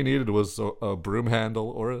 Because all you needed was a broom handle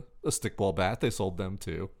or a stickball bat. They sold them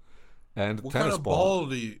too. And What tennis kind of ball. ball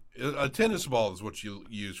do you... A tennis ball is what you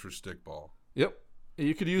use for stickball. Yep.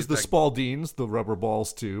 You could use the Spaldings, the rubber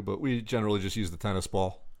balls too. But we generally just use the tennis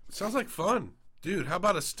ball. Sounds like fun. Dude, how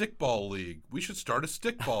about a stickball league? We should start a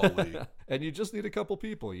stickball league. And you just need a couple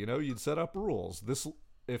people, you'd set up rules.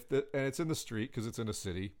 And it's in the street because it's in a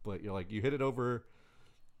city, but you're like, you hit it over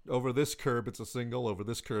this curb, it's a single, over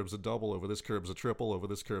this curb's a double, over this curb's a triple, over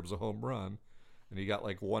this curb's a home run. And you got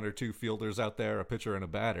like 1 or 2 fielders out there, a pitcher and a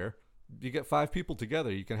batter. You get 5 people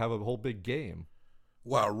together, you can have a whole big game.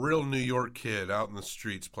 Wow, real New York kid out in the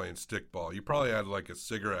streets playing stickball. You probably had like a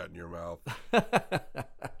cigarette in your mouth.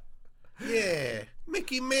 Yeah,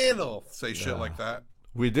 Mickey Mantle. Say shit like that.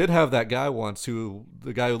 We did have that guy once the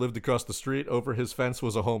guy who lived across the street, over his fence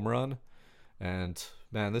was a home run. And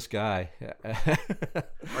man, this guy.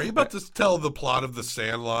 Are you about to tell the plot of The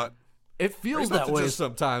Sandlot? It feels about that to way just-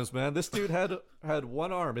 sometimes, man. This dude had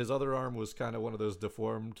one arm. His other arm was kind of one of those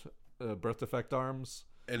deformed birth defect arms.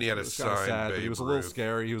 And he had a It was kind of sign, sad, but Babe he was a little Ruth.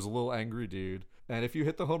 scary. He was a little angry dude. And if you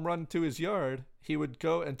hit the home run to his yard, he would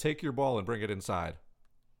go and take your ball and bring it inside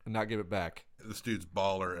and not give it back. This dude's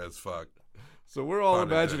baller as fuck. So we're all Pun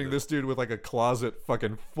imagining intended. this dude with like a closet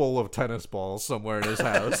fucking full of tennis balls somewhere in his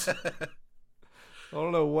house. I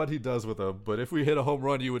don't know what he does with them, but if we hit a home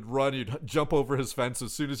run, you would run, you'd jump over his fence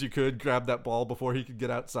as soon as you could, grab that ball before he could get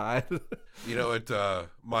outside. You know, at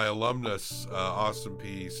my alumnus, Austin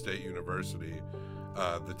P State University,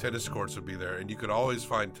 the tennis courts would be there, and you could always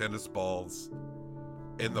find tennis balls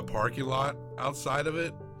in the parking lot outside of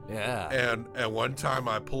it. Yeah. And one time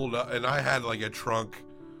I pulled up, and I had like a trunk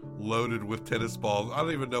loaded with tennis balls. I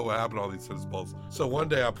don't even know what happened to all these tennis balls. So one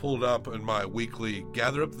day I pulled up in my weekly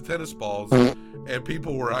gather up the tennis balls, and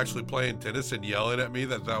people were actually playing tennis and yelling at me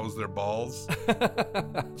that was their balls.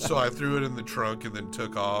 So I threw it in the trunk and then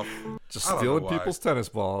took off. Just stealing people's tennis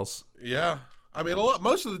balls. Yeah. I mean,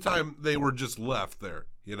 most of the time they were just left there.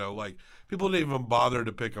 Like people didn't even bother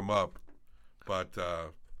to pick them up. But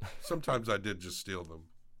sometimes I did just steal them.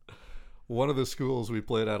 One of the schools we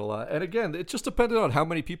played at a lot. And again, it just depended on how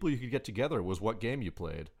many people you could get together was what game you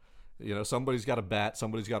played. Somebody's got a bat,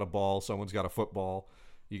 somebody's got a ball, someone's got a football.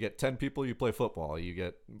 You get 10 people, you play football. You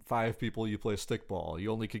get 5 people, you play stickball. You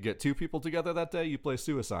only could get 2 people together that day, you play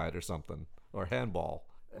suicide or something, or handball.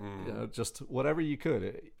 Just whatever you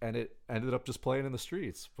could. And it ended up just playing in the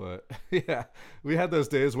streets. But yeah, we had those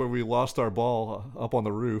days where we lost our ball up on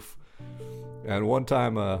the roof. And one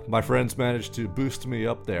time my friends managed to boost me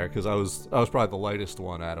up there because I was probably the lightest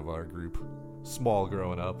one out of our group. Small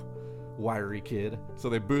growing up. Wiry kid. So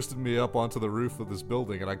they boosted me up onto the roof of this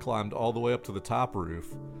building, and I climbed all the way up to the top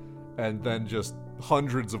roof. And then just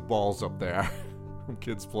hundreds of balls up there from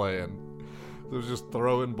kids playing. It was just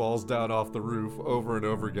throwing balls down off the roof over and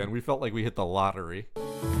over again. We felt like we hit the lottery.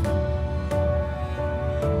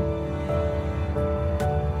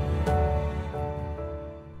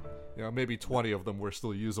 Maybe 20 of them were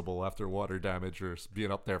still usable after water damage or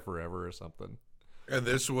being up there forever or something. And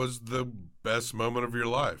this was the best moment of your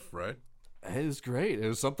life, right? It was great. It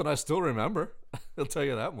was something I still remember. I'll tell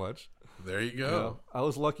you that much. There you go. I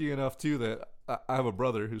was lucky enough, too, that I have a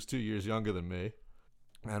brother who's 2 years younger than me.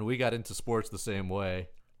 And we got into sports the same way.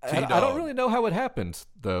 I don't really know how it happened,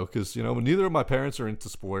 though, because, neither of my parents are into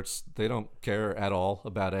sports. They don't care at all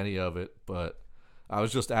about any of it, but I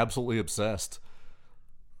was just absolutely obsessed.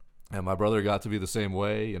 And my brother got to be the same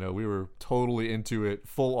way. We were totally into it,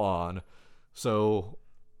 full on. So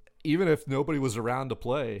even if nobody was around to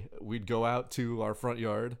play, we'd go out to our front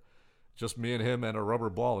yard, just me and him and a rubber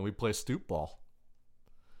ball, and we'd play stoop ball.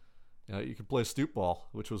 You could play stoop ball,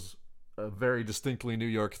 which was a very distinctly New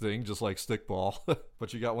York thing, just like stickball.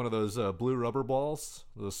 But you got one of those blue rubber balls,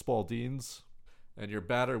 those Spaldings, and your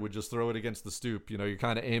batter would just throw it against the stoop. You're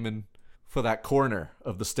kind of aiming for that corner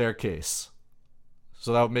of the staircase.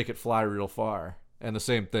 So that would make it fly real far. And the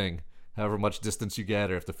same thing, however much distance you get,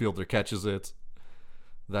 or if the fielder catches it,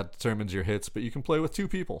 that determines your hits. But you can play with 2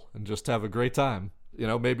 people and just have a great time.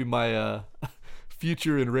 Maybe my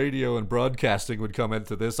future in radio and broadcasting would come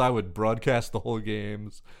into this. I would broadcast the whole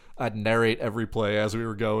games. I'd narrate every play as we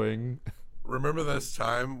were going. Remember this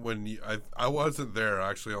time when I wasn't there. I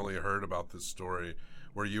actually only heard about this story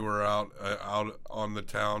where you were out on the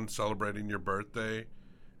town celebrating your birthday,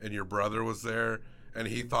 and your brother was there. And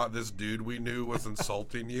he thought this dude we knew was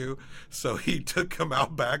insulting you, so he took him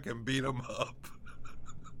out back and beat him up.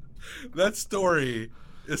 That story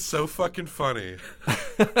is so fucking funny.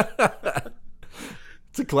 It's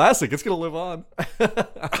a classic. It's going to live on.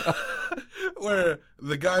 Where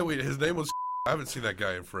the guy, his name was... I haven't seen that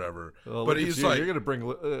guy in forever. Well, but he's like... You're going to bring...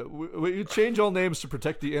 you change all names to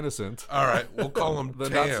protect the innocent. All right, we'll call him the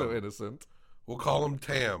Tam. not so innocent. We'll call him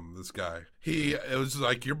Tam, this guy. It was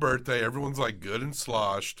like your birthday. Everyone's like good and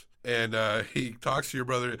sloshed. And he talks to your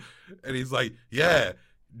brother and he's like, yeah,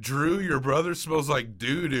 Drew, your brother smells like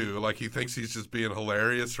doo-doo. Like he thinks he's just being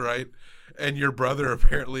hilarious, right? And your brother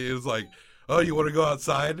apparently is like, oh, you want to go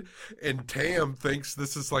outside? And Tam thinks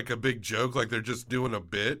this is like a big joke, like they're just doing a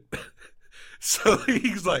bit. So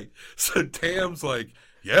Tam's like,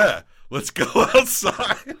 yeah, let's go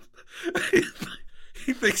outside.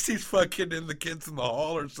 He thinks he's fucking in the kids in the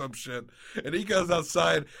hall or some shit. And he goes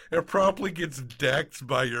outside and promptly gets decked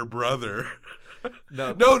by your brother.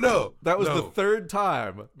 No. That was the third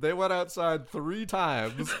time. They went outside 3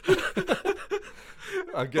 times.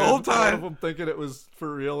 Again, the whole time. One of them thinking it was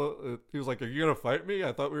for real. He was like, are you going to fight me?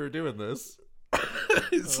 I thought we were doing this.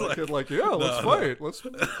 He's like, yeah, let's fight. Let's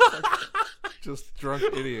just drunk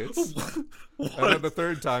idiots. And then the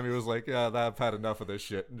third time he was like, yeah, I've had enough of this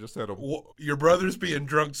shit, and just had a... Your brother's being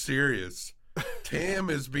drunk serious.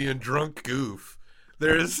 Tam is being drunk goof.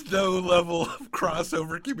 There is no level of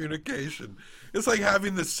crossover communication. It's like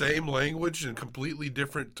having the same language in completely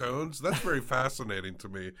different tones. That's very fascinating to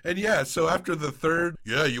me. And yeah, so after the third,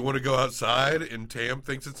 yeah, you want to go outside, and Tam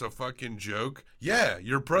thinks it's a fucking joke. Yeah,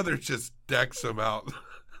 your brother just decks him out.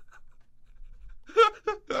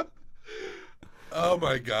 Oh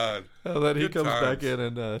my God. And then he comes back in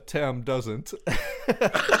and Tam doesn't.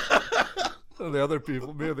 Me and the other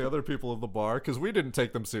people in the bar, because we didn't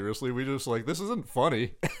take them seriously. We just like, this isn't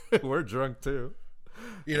funny. We're drunk too.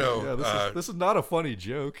 Yeah, this is not a funny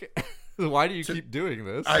joke. Why do you keep doing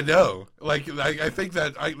this? I know. Like, I think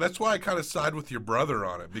that's why I kind of side with your brother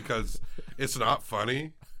on it, because it's not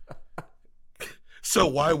funny. So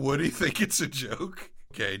why would he think it's a joke?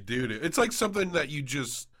 Okay, dude, it's like something that you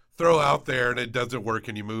just throw out there and it doesn't work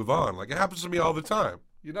and you move on. Like, it happens to me all the time.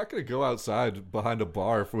 You're not going to go outside behind a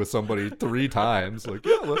bar with somebody 3 times. Like,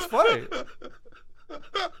 yeah, let's fight.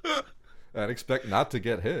 And expect not to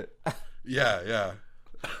get hit. Yeah.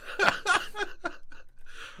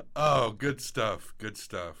 Oh, good stuff. Good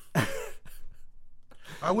stuff.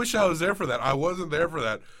 I wish I was there for that. I wasn't there for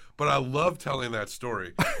that, but I love telling that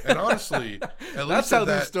story. And honestly, at That's least how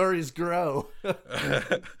these stories grow.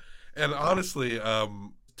 And honestly,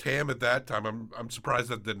 Tam at that time, I'm surprised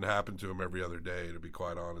that didn't happen to him every other day, to be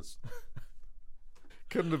quite honest.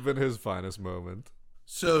 Couldn't have been his finest moment.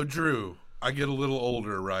 So, Drew, I get a little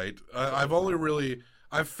older, right?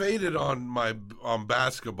 I've faded on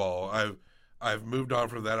basketball. I've moved on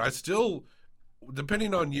from that. I still,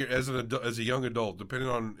 depending on year, as a young adult, depending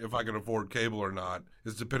on if I can afford cable or not,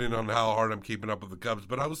 is depending on how hard I'm keeping up with the Cubs.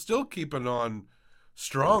 But I was still keeping on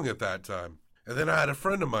strong at that time. And then I had a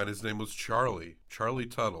friend of mine, his name was Charlie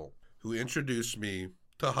Tuttle, who introduced me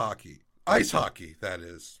to hockey. Ice hockey, that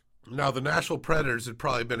is. Now, the Nashville Predators had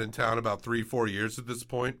probably been in town about 3-4 years at this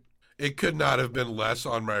point. It could not have been less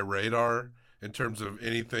on my radar in terms of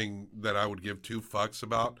anything that I would give 2 fucks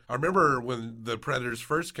about. I remember when the Predators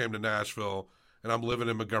first came to Nashville, and I'm living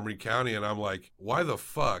in Montgomery County, and I'm like, why the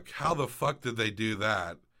fuck? How the fuck did they do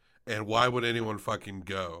that? And why would anyone fucking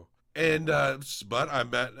go? And but I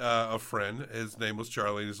met a friend. His name was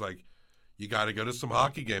Charlie. He's like, you got to go to some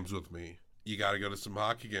hockey games with me.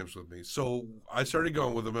 So I started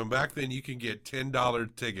going with him. And back then you can get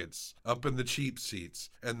 $10 tickets up in the cheap seats.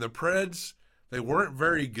 And the Preds, they weren't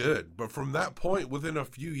very good. But from that point, within a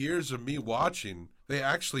few years of me watching, they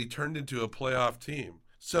actually turned into a playoff team.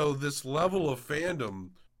 So this level of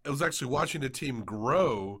fandom, it was actually watching a team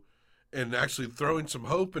grow and actually throwing some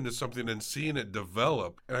hope into something and seeing it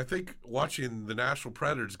develop. And I think watching the Nashville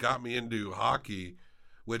Predators got me into hockey,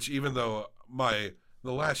 which even though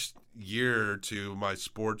the last year or two, my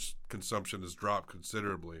sports consumption has dropped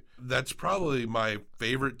considerably, that's probably my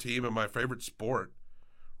favorite team and my favorite sport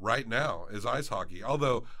right now is ice hockey.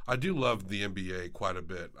 Although I do love the NBA quite a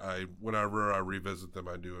bit. Whenever I revisit them,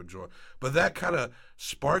 I do enjoy. But that kind of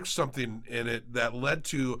sparked something in it that led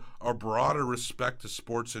to a broader respect to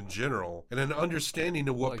sports in general and an understanding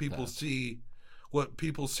of what people see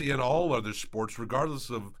in all other sports, regardless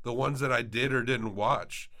of the ones that I did or didn't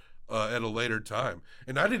watch at a later time.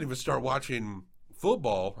 And I didn't even start watching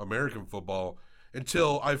football, American football,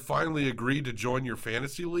 until I finally agreed to join your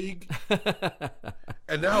fantasy league.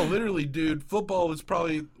 And now, literally, dude, football is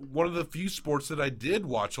probably one of the few sports that I did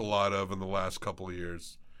watch a lot of in the last couple of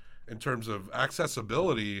years. In terms of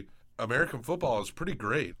accessibility, American football is pretty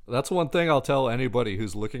great. That's one thing I'll tell anybody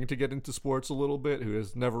who's looking to get into sports a little bit, who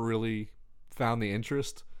has never really found the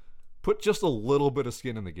interest. Put just a little bit of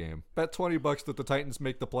skin in the game. Bet $20 that the Titans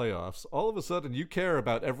make the playoffs. All of a sudden, you care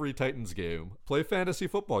about every Titans game. Play fantasy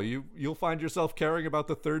football. You'll find yourself caring about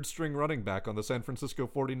the 3rd-string running back on the San Francisco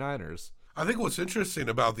 49ers. I think what's interesting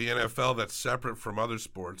about the NFL that's separate from other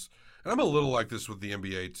sports, and I'm a little like this with the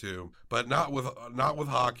NBA too, but not with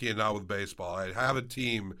hockey and not with baseball. I have a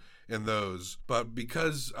team in those, but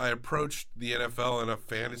because I approached the NFL in a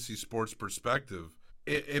fantasy sports perspective,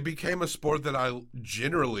 it became a sport that I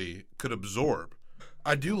generally could absorb.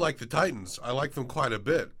 I do like the Titans. I like them quite a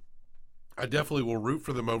bit. I definitely will root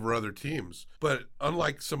for them over other teams. But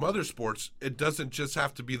unlike some other sports, it doesn't just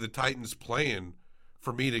have to be the Titans playing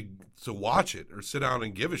for me to watch it or sit down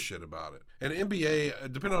and give a shit about it. And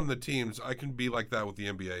NBA, depending on the teams, I can be like that with the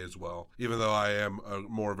NBA as well, even though I am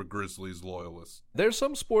more of a Grizzlies loyalist. There's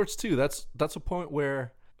some sports, too. That's a point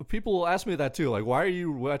where people will ask me that, too. Like, why are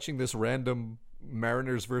you watching this random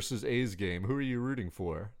Mariners versus A's game? Who are you rooting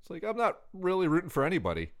for? It's like, I'm not really rooting for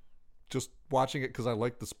anybody. Just watching it because I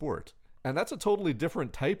like the sport. And that's a totally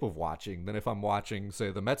different type of watching than if I'm watching, say,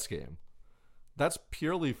 the Mets game. That's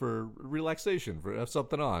purely for relaxation, for have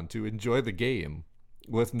something on, to enjoy the game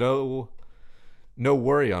with no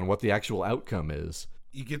worry on what the actual outcome is.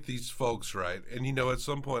 You get these folks, right? And, at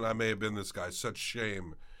some point I may have been this guy, such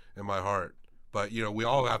shame in my heart. But, we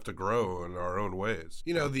all have to grow in our own ways.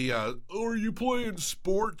 Are you playing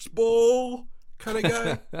sports ball kind of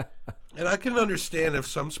guy? And I can understand if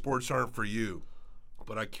some sports aren't for you,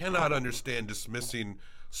 but I cannot understand dismissing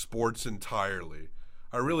sports entirely.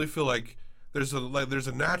 I really feel like there's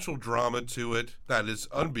a natural drama to it that is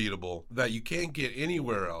unbeatable, that you can't get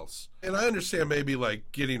anywhere else. And I understand maybe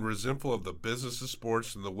like getting resentful of the business of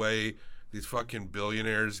sports and the way these fucking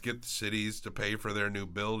billionaires get the cities to pay for their new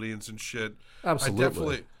buildings and shit.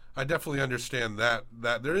 Absolutely. I definitely understand that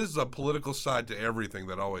there is a political side to everything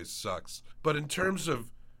that always sucks. But in terms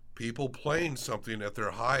of people playing something at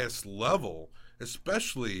their highest level,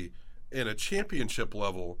 especially in a championship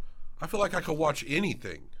level, I feel like I could watch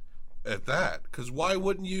anything at that. Because why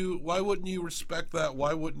wouldn't you respect that?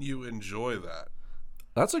 Why wouldn't you enjoy that?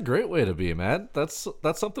 That's a great way to be, man. That's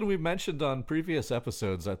something we mentioned on previous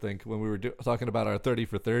episodes, I think, when we were talking about our 30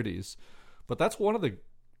 for 30s. But that's one of the...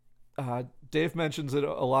 Dave mentions it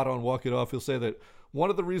a lot on Walk It Off. He'll say that one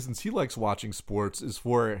of the reasons he likes watching sports is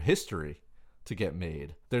for history to get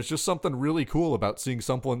made. There's just something really cool about seeing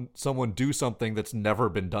someone do something that's never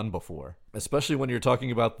been done before, especially when you're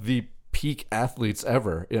talking about the peak athletes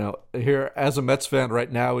ever. You know, here as a Mets fan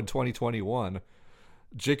right now in 2021,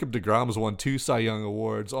 Jacob deGrom's won 2 Cy Young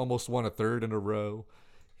Awards, almost won a third in a row.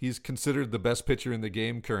 He's considered the best pitcher in the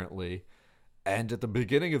game currently. And at the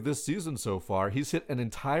beginning of this season so far, he's hit an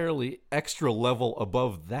entirely extra level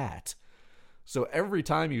above that. So every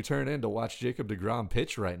time you turn in to watch Jacob deGrom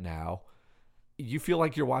pitch right now, you feel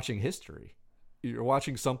like you're watching history. You're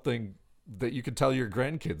watching something that you can tell your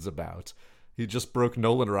grandkids about. He just broke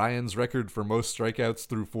Nolan Ryan's record for most strikeouts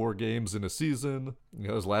through 4 games in a season. You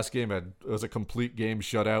know, his last game was a complete game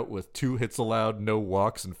shutout with 2 hits allowed, no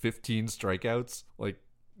walks, and 15 strikeouts. Like,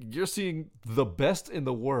 you're seeing the best in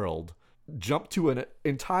the world jump to an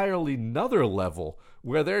entirely another level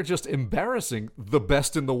where they're just embarrassing the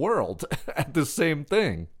best in the world at the same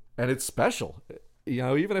thing. And it's special. You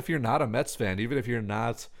know, even if you're not a Mets fan, even if you're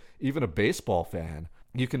not even a baseball fan,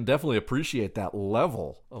 you can definitely appreciate that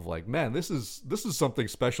level of like, man, this is something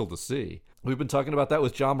special to see. We've been talking about that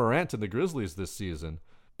with John Morant and the Grizzlies this season.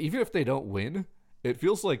 Even if they don't win, it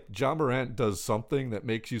feels like John Morant does something that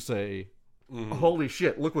makes you say, holy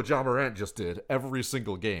shit, look what John Morant just did every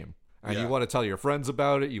single game. And you want to tell your friends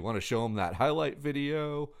about it. You want to show them that highlight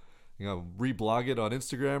video, you know, reblog it on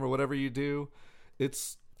Instagram or whatever you do.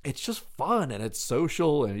 It's just fun and it's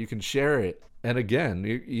social and you can share it. And again,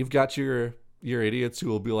 you've got your idiots who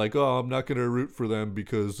will be like, oh, I'm not going to root for them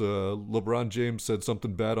because LeBron James said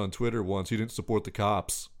something bad on Twitter once. He didn't support the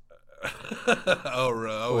cops.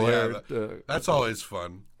 That's always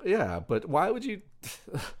fun. Yeah, but why would you...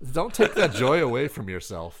 Don't take that joy away from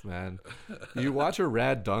yourself, man. You watch a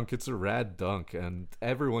rad dunk, it's a rad dunk, and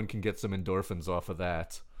everyone can get some endorphins off of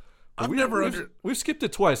that. We've skipped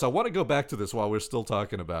it twice. I want to go back to this while we're still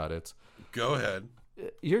talking about it. Go ahead.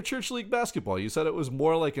 Your church league basketball, you said it was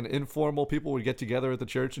more like an informal, people would get together at the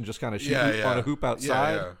church and just kind of shoot on a hoop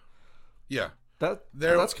outside. Yeah.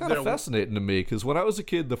 That's kind of fascinating to me, because when I was a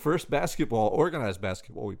kid, the first organized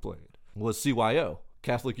basketball we played was CYO,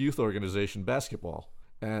 Catholic Youth Organization basketball.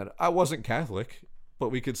 And I wasn't Catholic, but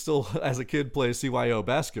we could still, as a kid, play CYO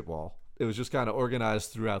basketball. It was just kind of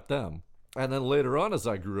organized throughout them. And then later on, as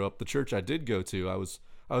I grew up, the church I did go to, I was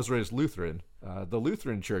raised Lutheran. The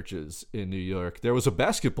Lutheran churches in New York, there was a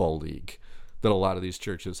basketball league that a lot of these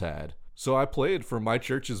churches had. So I played for my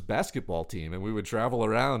church's basketball team, and we would travel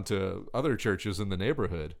around to other churches in the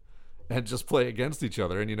neighborhood and just play against each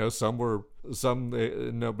other. And, you know,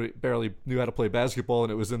 nobody barely knew how to play basketball,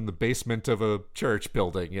 and it was in the basement of a church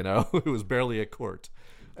building, you know. It was barely a court.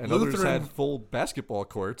 And others had full basketball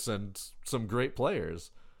courts and some great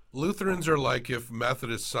players. Lutherans are like if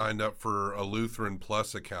Methodists signed up for a Lutheran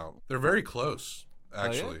Plus account. They're very close,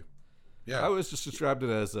 actually. Oh, yeah? I always just described it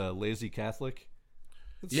as a lazy Catholic.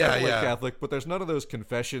 It's like Catholic, but there's none of those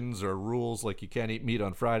confessions or rules like you can't eat meat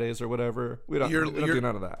on Fridays or whatever. We don't do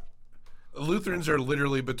none of that. Lutherans are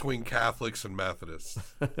literally between Catholics and Methodists.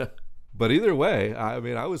 But either way, I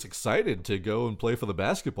mean, I was excited to go and play for the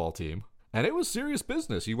basketball team. And it was serious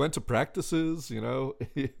business. You went to practices, you know,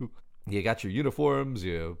 you got your uniforms.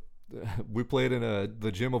 We played in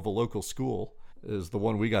the gym of a local school, is the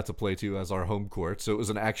one we got to play to as our home court. So it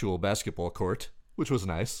was an actual basketball court, which was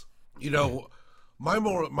nice. You know, my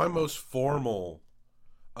most formal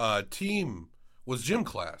team was gym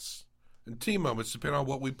class and team moments, depending on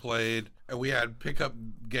what we played. And we had pickup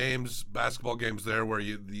games, basketball games there, where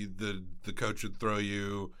the coach would throw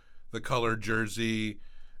you the colored jersey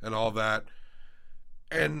and all that.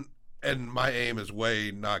 And my aim is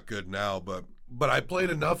way not good now, but I played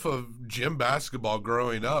enough of gym basketball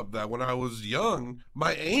growing up that when I was young,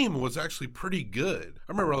 my aim was actually pretty good.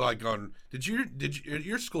 I remember like at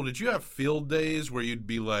your school, did you have field days where you'd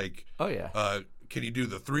be like, oh yeah, can you do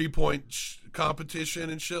the 3-point competition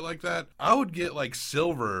and shit like that? I would get like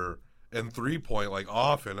silver and 3-point like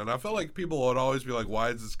often, and I felt like people would always be like, why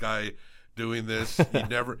is this guy doing this?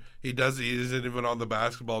 He isn't even on the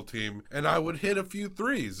basketball team. And I would hit a few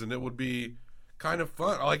threes, and it would be kind of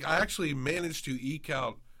fun. Like, I actually managed to eke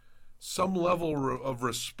out some level of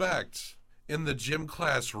respect in the gym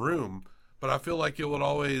class room, but I feel like it would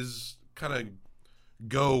always kind of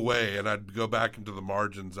go away, and I'd go back into the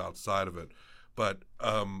margins outside of it. But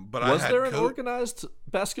was there an organized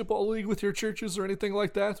basketball league with your churches or anything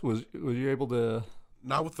like that? Was you able to?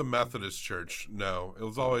 Not with the Methodist Church. No, it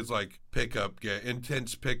was always like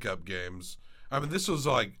intense pickup games. I mean, this was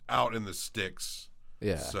like out in the sticks.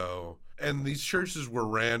 Yeah. So, and these churches were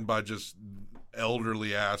ran by just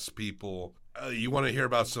elderly ass people. You want to hear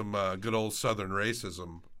about some good old Southern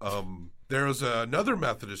racism? There was another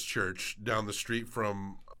Methodist church down the street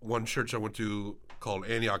from one church I went to called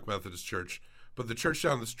Antioch Methodist Church. But the church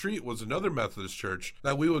down the street was another Methodist church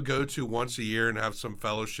that we would go to once a year and have some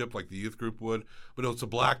fellowship like the youth group would. But it was a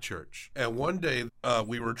black church. And one day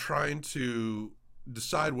we were trying to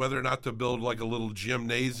decide whether or not to build like a little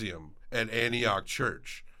gymnasium at Antioch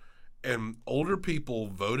Church. And older people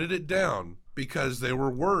voted it down because they were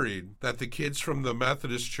worried that the kids from the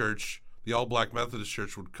Methodist church, the all-black Methodist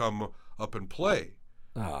church, would come up and play.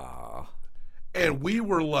 Ah. And we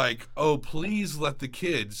were like, oh, please let the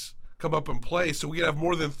kids come up and play so we could have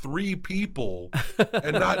more than 3 people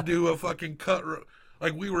and not do a fucking cut.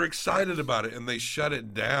 Like, we were excited about it, and they shut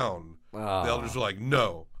it down. The elders were like,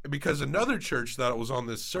 no. Because another church that was on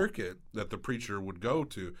this circuit that the preacher would go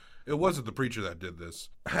to, it wasn't the preacher that did this,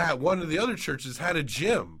 one of the other churches had a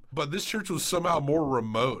gym, but this church was somehow more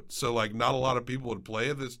remote, so like not a lot of people would play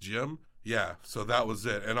at this gym. Yeah, so that was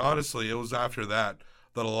it. And honestly, it was after that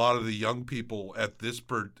a lot of the young people at this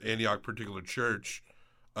Antioch particular church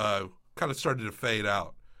kind of started to fade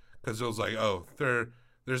out, because it was like, oh,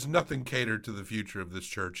 there's nothing catered to the future of this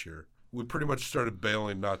church here. We pretty much started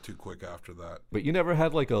bailing not too quick after that. But you never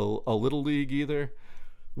had like a little league either?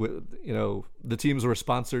 The teams were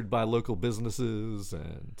sponsored by local businesses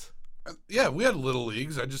and... Yeah, we had little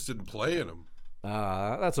leagues. I just didn't play in them.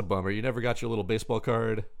 That's a bummer. You never got your little baseball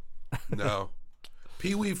card? No.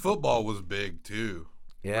 Pee Wee football was big too.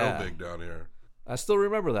 Yeah. Real big down here. I still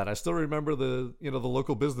remember that. I still remember the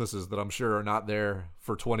local businesses that I'm sure are not there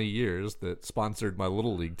for 20 years that sponsored my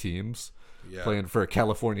little league teams. Yeah. Playing for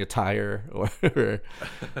California Tire or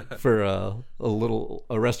for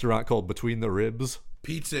a restaurant called Between the Ribs.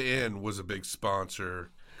 Pizza Inn was a big sponsor.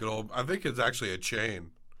 Good old. I think it's actually a chain.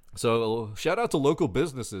 So shout out to local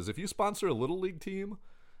businesses. If you sponsor a little league team,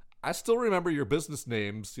 I still remember your business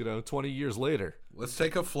names, 20 years later. Let's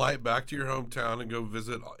take a flight back to your hometown and go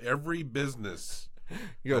visit every business.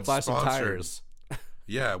 You go buy some tires.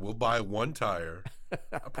 Yeah, we'll buy one tire.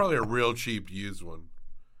 Probably a real cheap used one.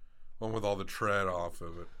 One with all the tread off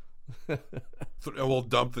of it. And we'll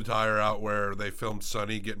dump the tire out where they filmed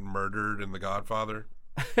Sonny getting murdered in The Godfather.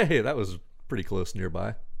 Hey, that was pretty close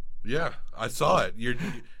nearby. Yeah, I saw it.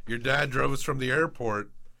 Your dad drove us from the airport,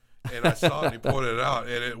 and I saw it, and he pointed it out,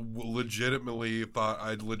 and I legitimately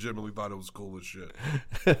thought it was cool as shit.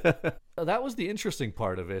 That was the interesting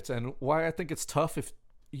part of it, and why I think it's tough. If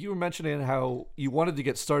you were mentioning how you wanted to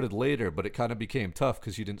get started later, but it kind of became tough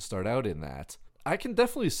because you didn't start out in that. I can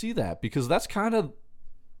definitely see that, because that's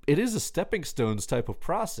it is a stepping stones type of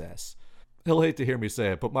process. He'll hate to hear me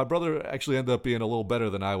say it, but my brother actually ended up being a little better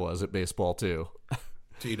than I was at baseball too.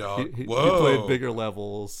 T-Dog. He played bigger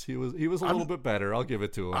levels. He was a little bit better. I'll give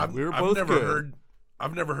it to him. We were both good.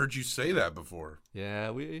 I've never heard you say that before. Yeah,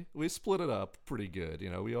 we split it up pretty good.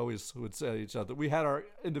 We always would say to each other we had our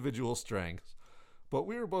individual strengths, but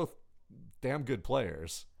we were both damn good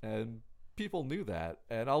players, and people knew that.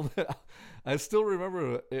 And I still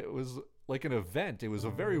remember it was like an event. It was a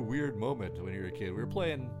very weird moment when you were a kid. We were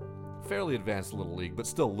playing fairly advanced Little League, but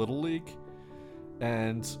still Little League.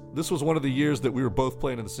 And this was one of the years that we were both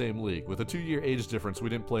playing in the same league. With a 2-year age difference, we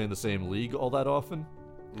didn't play in the same league all that often.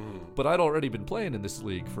 But I'd already been playing in this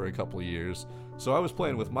league for a couple of years, so I was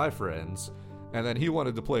playing with my friends, and then he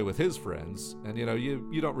wanted to play with his friends. And you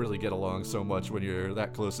don't really get along so much when you're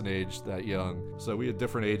that close in age, that young. So we had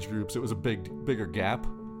different age groups. It was a bigger gap.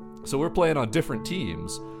 So we're playing on different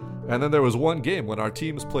teams. And then there was one game when our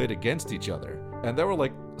teams played against each other. And there were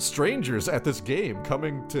like strangers at this game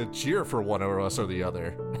coming to cheer for one of us or the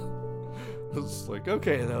other. It's like,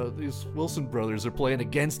 okay, these Wilson brothers are playing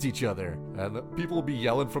against each other. And people will be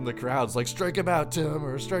yelling from the crowds like, strike him out, Tim,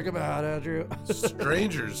 or strike him out, Andrew.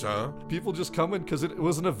 Strangers, huh? People just coming because it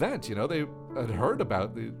was an event, They had heard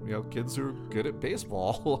about the kids who are good at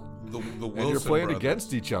baseball. The Wilson and you're playing brothers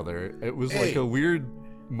against each other. It was like a weird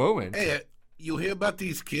moment. Hey, you hear about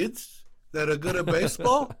these kids that are good at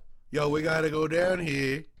baseball? Yo, we got to go down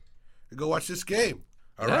here and go watch this game.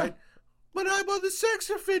 All right? But I'm on the sex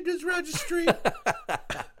offenders registry.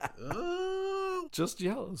 Oh, Just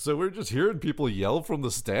yell. So we're just hearing people yell from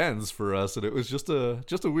the stands for us, and it was just a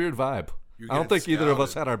weird vibe. I don't think either of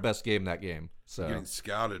us had our best game that game. So You're getting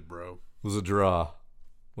scouted, bro. It was a draw.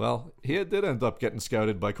 Well, he did end up getting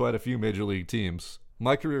scouted by quite a few major league teams.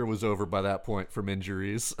 My career was over by that point from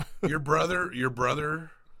injuries. Your brother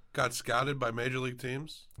got scouted by major league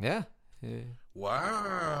teams? Yeah.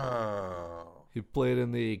 Wow. He played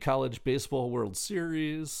in the College Baseball World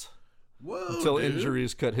Series. Whoa, until dude.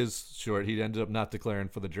 injuries cut his short. He ended up not declaring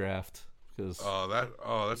for the draft because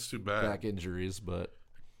that's too bad. back injuries, but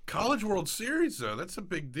College World Series though, that's a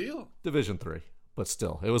big deal. Division III. But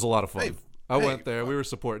still, it was a lot of fun. Hey, I went there. We were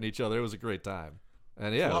supporting each other. It was a great time.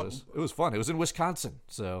 And yeah, it was fun. It was in Wisconsin.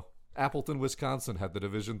 So Appleton, Wisconsin had the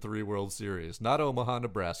Division III World Series, not Omaha,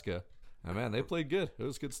 Nebraska. And man, they played good. It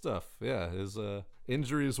was good stuff. Yeah, his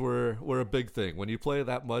injuries were a big thing. When you play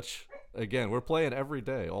that much, again, we're playing every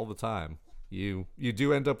day, all the time. You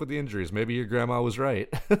do end up with the injuries. Maybe your grandma was right.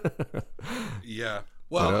 Yeah.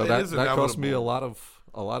 Well, that is inevitable. cost me a lot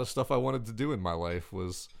of stuff I wanted to do in my life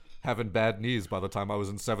was having bad knees by the time I was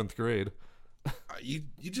in 7th grade. You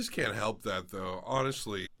just can't help that though.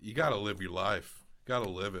 Honestly, you got to live your life. Got to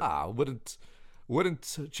live it.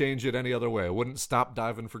 Wouldn't change it any other way. Wouldn't stop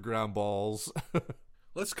diving for ground balls.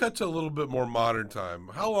 Let's cut to a little bit more modern time.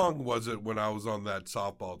 How long was it when I was on that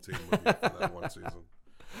softball team with you for that one season?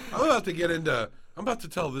 I'm about to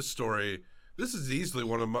tell this story. This is easily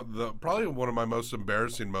probably one of my most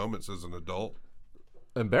embarrassing moments as an adult.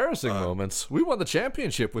 Embarrassing moments. We won the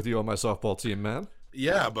championship with you on my softball team, man.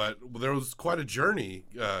 Yeah, but there was quite a journey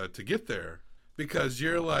to get there because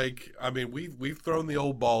you're like, I mean, we've thrown the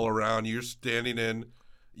old ball around. You're stand-in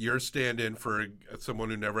for someone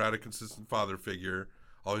who never had a consistent father figure,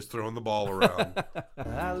 always throwing the ball around.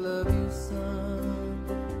 I love you, son.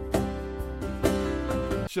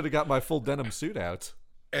 Should have got my full denim suit out.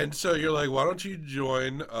 And so you're like, why don't you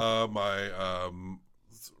join my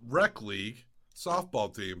rec league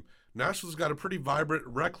softball team? Nashville's got a pretty vibrant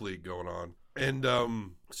rec league going on. And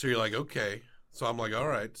so you're like, okay. So I'm like, all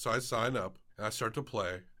right. So I sign up and I start to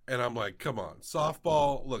play. And I'm like, come on,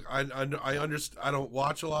 softball. Look, I understand. I don't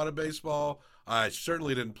watch a lot of baseball. I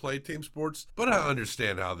certainly didn't play team sports, but I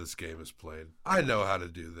understand how this game is played. I know how to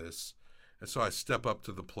do this. And so I step up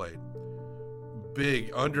to the plate.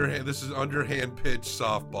 Big underhand. This is underhand pitch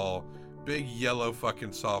softball. Big yellow fucking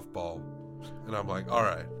softball. And I'm like, all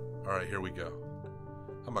right, here we go.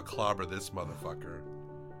 I'm gonna clobber this motherfucker.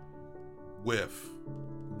 Whiff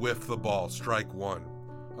the ball. Strike one.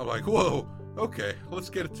 I'm like, whoa. Okay, let's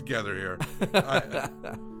get it together here.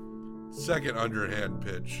 Second underhand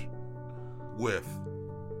pitch. Whiff.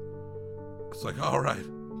 It's like, all right.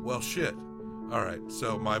 Well, shit. All right.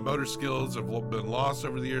 So my motor skills have been lost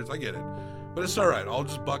over the years. I get it. But it's all right. I'll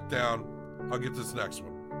just buck down. I'll get this next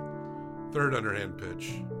one. Third underhand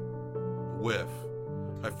pitch. Whiff.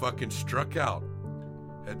 I fucking struck out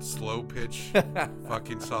at slow pitch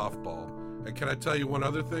fucking softball. And can I tell you one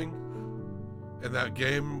other thing? In that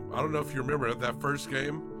game, I don't know if you remember that first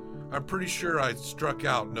game, I'm pretty sure I struck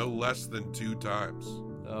out no less than 2 times.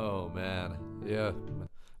 Oh, man. Yeah.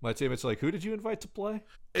 My teammates are like, who did you invite to play?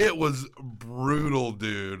 It was brutal,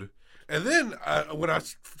 dude. And then when I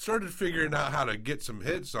started figuring out how to get some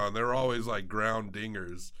hits on, there were always like ground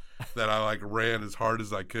dingers that I like ran as hard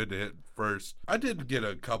as I could to hit first. I did get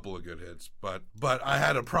a couple of good hits, but I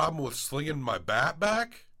had a problem with slinging my bat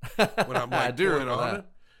back when I'm like pulling on it.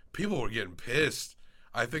 People were getting pissed.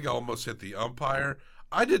 I think I almost hit the umpire.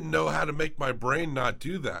 I didn't know how to make my brain not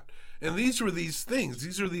do that. And these were these things.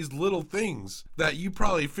 These are these little things that you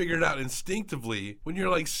probably figured out instinctively when you're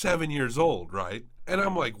like 7 years old, right? And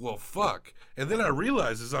I'm like, well, fuck. And then I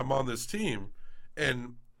realized as I'm on this team,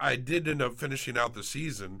 and I did end up finishing out the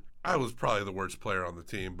season, I was probably the worst player on the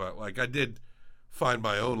team, but like I did find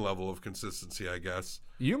my own level of consistency, I guess.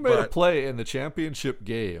 You made a play in the championship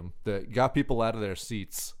game that got people out of their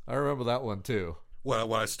seats. I remember that one too. When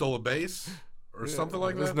I stole a base or something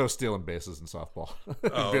like that? There's no stealing bases in softball.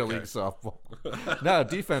 Oh, Beer okay. league softball. No,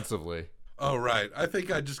 defensively. Oh, right. I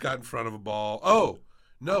think I just got in front of a ball. Oh,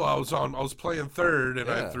 no, I was playing third and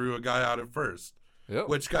I threw a guy out at first,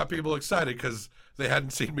 which got people excited because they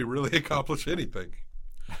hadn't seen me really accomplish anything.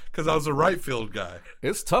 Because I was a right field guy.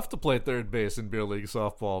 It's tough to play third base in beer league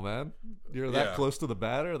softball, man. You're that close to the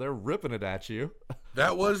batter, they're ripping it at you.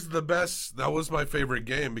 That was the best. That was my favorite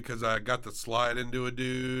game because I got to slide into a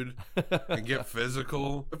dude and get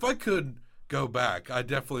physical. If I could go back, I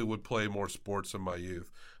definitely would play more sports in my youth.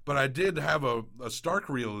 But I did have a stark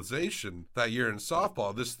realization that year in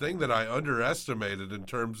softball, this thing that I underestimated in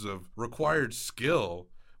terms of required skill,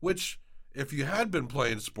 which if you had been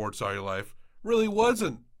playing sports all your life, really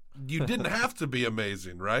wasn't You didn't have to be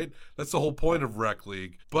amazing, right? That's the whole point of Rec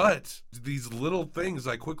League. But these little things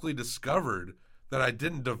I quickly discovered that I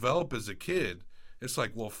didn't develop as a kid, it's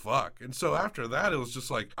like, well, fuck. And so after that, it was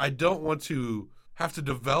just like, I don't want to have to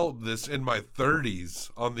develop this in my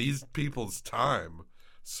 30s on these people's time.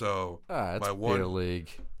 So it's beer league.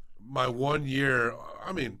 My 1 year,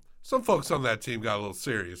 I mean, some folks on that team got a little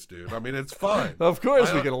serious, dude. I mean, it's fine. Of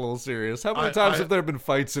course we get a little serious. How many times have there been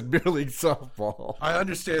fights in beer league softball? I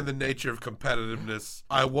understand the nature of competitiveness.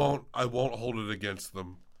 I won't hold it against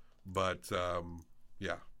them. But,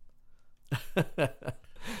 yeah.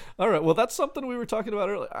 All right. Well, that's something we were talking about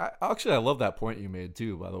earlier. I love that point you made,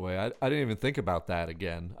 too, by the way. I didn't even think about that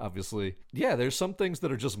again, obviously. Yeah, there's some things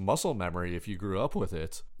that are just muscle memory if you grew up with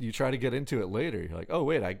it. You try to get into it later. You're like, oh,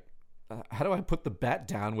 wait, how do I put the bat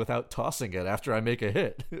down without tossing it after I make a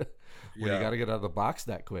hit? When you got to get out of the box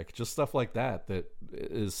that quick. Just stuff like that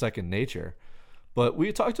is second nature. But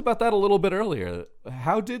we talked about that a little bit earlier.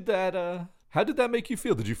 How did that make you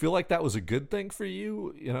feel? Did you feel like that was a good thing for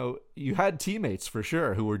you? You know, you had teammates for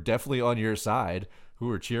sure who were definitely on your side, who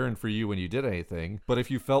were cheering for you when you did anything. But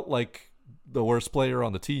if you felt like the worst player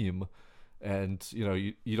on the team and, you know,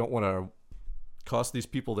 you don't want to cost these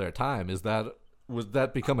people their time, would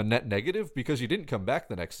that become a net negative because you didn't come back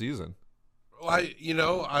the next season? I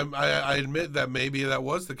admit that maybe that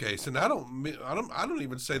was the case, and I don't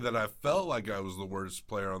even say that I felt like I was the worst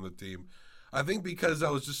player on the team. I think because I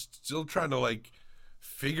was just still trying to like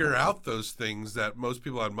figure out those things that most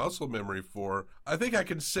people had muscle memory for. I think I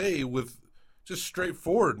can say with just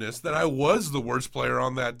straightforwardness that I was the worst player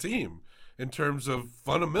on that team in terms of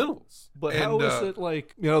fundamentals. But how is it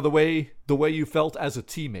like, you know, the way you felt as a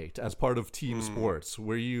teammate, as part of team sports?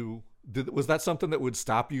 Was that something that would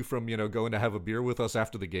stop you from, you know, going to have a beer with us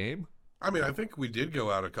after the game? I mean, I think we did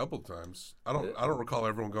go out a couple times. I don't recall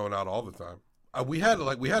everyone going out all the time. We had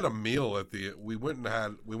a meal we went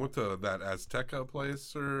to that Azteca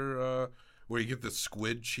place or where you get the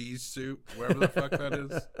squid cheese soup, wherever the fuck that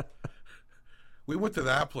is. We went to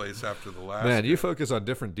that place after the last. Man, you focus on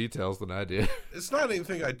different details than I did. It's not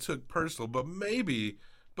anything I took personal, but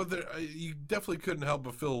you definitely couldn't help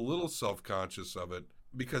but feel a little self-conscious of it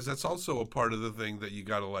because that's also a part of the thing that you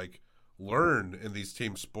got to like learn in these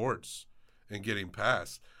team sports and getting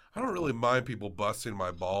past. I don't really mind people busting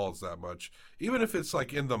my balls that much. Even if it's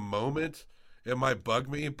like in the moment, it might bug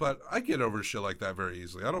me, but I get over shit like that very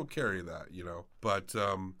easily. I don't carry that, you know. But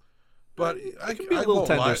I can be a little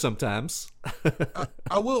tender sometimes.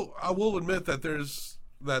 I will admit that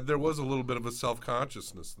there was a little bit of a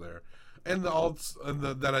self-consciousness there. And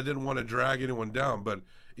that I didn't want to drag anyone down, but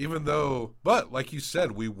like you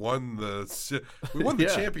said, we won the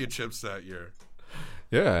championships that year.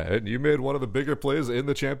 Yeah, and you made one of the bigger plays in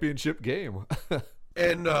the championship game.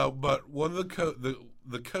 And but one of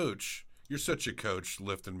the coach, you're such a coach,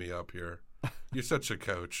 lifting me up here. You're such a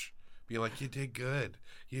coach, being like, you did good.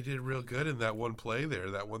 You did real good in that one play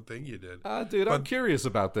there, that one thing you did. Dude, I'm curious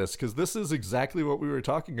about this because this is exactly what we were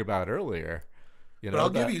talking about earlier. You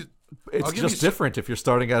know, it's just different if you're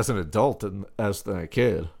starting as an adult and as a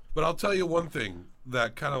kid. But I'll tell you one thing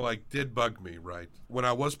that kind of like did bug me, right? When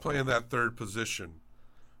I was playing that third position,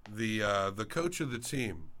 the coach of the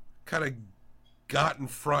team kind of got in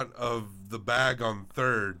front of the bag on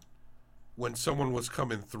third when someone was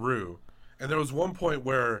coming through. And there was one point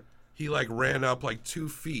where he like ran up like 2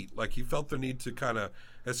 feet. Like he felt the need to kind of,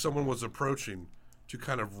 as someone was approaching, to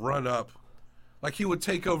kind of run up. Like he would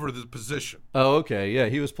take over the position. Oh, okay. Yeah,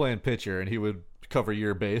 he was playing pitcher and he would cover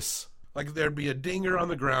your base. Like there'd be a dinger on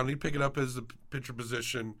the ground. He'd pick it up as the pitcher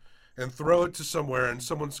position and throw it to somewhere, and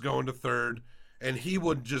someone's going to third, and he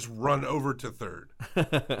would just run over to third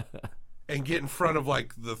and get in front of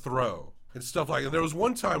like the throw and stuff like that. And there was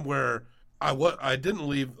one time where I didn't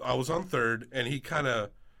leave. I was on third, and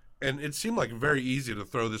and it seemed like very easy to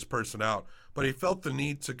throw this person out, but he felt the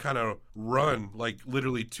need to kind of run like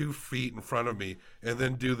literally 2 feet in front of me and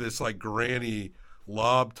then do this like granny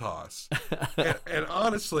lob toss. and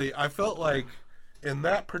honestly, I felt like in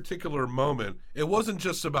that particular moment, it wasn't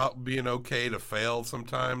just about being okay to fail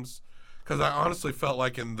sometimes, because I honestly felt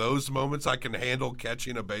like in those moments I can handle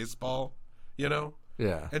catching a baseball, you know?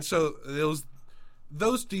 Yeah. And so it was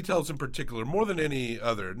those details in particular, more than any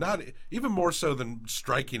other, not even more so than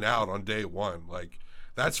striking out on day one. Like,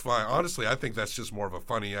 that's fine. Honestly, I think that's just more of a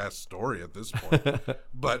funny ass story at this point.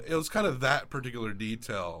 But it was kind of that particular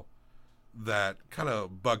detail that kind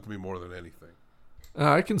of bugged me more than anything.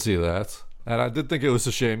 I can see that. And I did think it was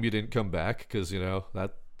a shame you didn't come back because, you know,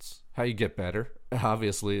 that's how you get better,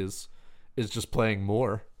 obviously, is just playing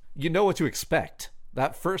more. You know what to expect.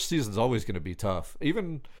 that first season's always going to be tough.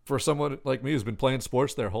 Even for someone like me who's been playing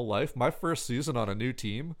sports their whole life, my first season on a new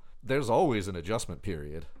team, there's always an adjustment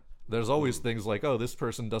period. There's always things like, oh, this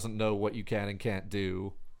person doesn't know what you can and can't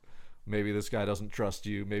do. Maybe this guy doesn't trust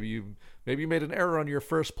you. Maybe you made an error on your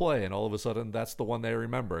first play, and all of a sudden that's the one they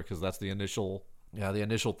remember because that's the initial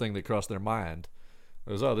thing that crossed their mind.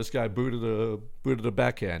 It was, oh, this guy booted a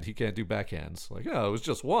backhand. He can't do backhands. Like, oh, it was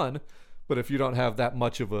just one. But if you don't have that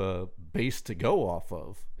much of a base to go off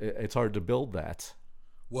of, it's hard to build that.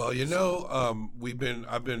 Well,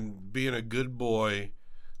 I've been being a good boy,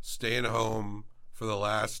 staying home for the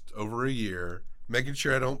last over a year, making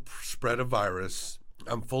sure I don't spread a virus.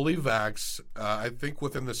 I'm fully vaxxed. I think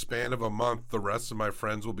within the span of a month, the rest of my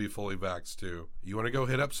friends will be fully vaxxed too. You want to go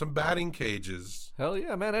hit up some batting cages? Hell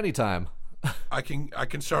yeah, man, anytime. I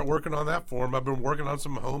can start working on that for them. I've been working on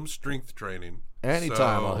some home strength training.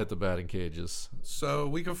 Anytime I'll hit the batting cages. So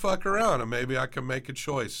we can fuck around, and maybe I can make a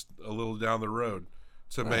choice a little down the road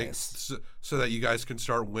to make so that you guys can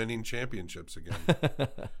start winning championships again.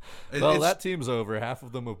 Well, that team's over. Half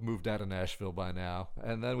of them have moved out of Nashville by now,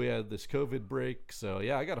 and then we had this COVID break. So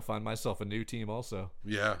yeah, I got to find myself a new team also.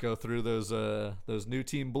 Yeah, go through those new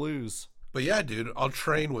team blues. But yeah, dude, I'll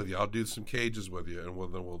train with you. I'll do some cages with you, and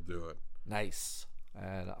then we'll do it. Nice.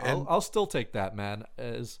 And I'll still take that, man.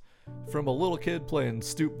 As from a little kid playing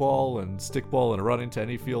stoop ball and stickball and running to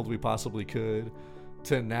any field we possibly could,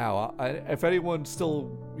 to now, if anyone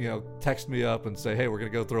still, text me up and say, hey, we're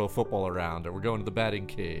going to go throw a football around, or we're going to the batting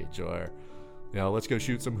cage, or, let's go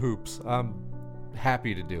shoot some hoops, I'm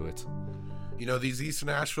happy to do it. These East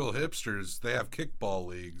Nashville hipsters, they have kickball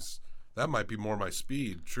leagues. That might be more my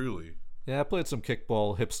speed, truly. Yeah, I played some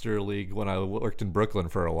kickball hipster league when I worked in Brooklyn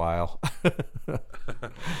for a while.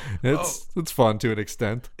 It's fun to an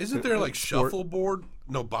extent. Isn't there like shuffleboard?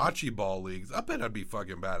 No, bocce ball leagues. I bet I'd be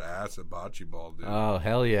fucking badass at bocce ball, dude. Oh,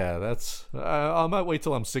 hell yeah. That's I might wait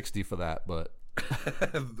till I'm 60 for that, but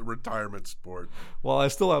the retirement sport. While I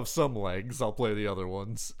still have some legs, I'll play the other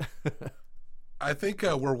ones. I think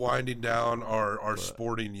we're winding down our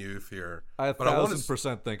sporting youth here. I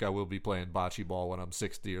 1,000% think I will be playing bocce ball when I'm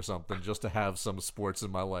 60 or something, just to have some sports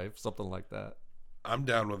in my life, something like that. I'm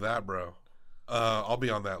down with that, bro. I'll be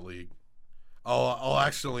on that league. I'll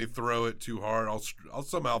accidentally throw it too hard. I'll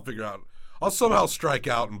somehow figure out. I'll somehow strike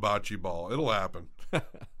out in bocce ball. It'll happen.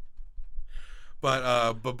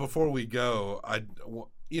 But before we go, I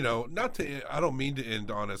don't mean to end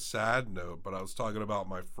on a sad note, but I was talking about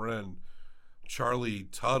my friend Charlie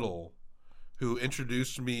Tuttle, who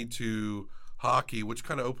introduced me to hockey, which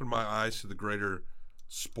kind of opened my eyes to the greater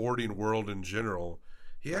sporting world in general.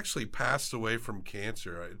 He actually passed away from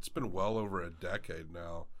cancer. It's been well over a decade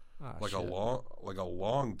now, a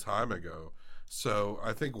long time ago. So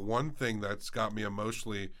I think one thing that's got me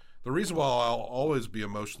emotionally, the reason why I'll always be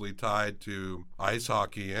emotionally tied to ice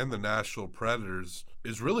hockey and the Nashville Predators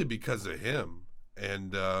is really because of him.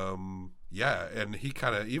 And and he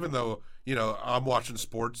kind of, even though I'm watching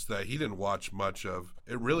sports that he didn't watch much of,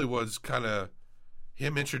 it really was kind of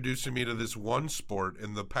him introducing me to this one sport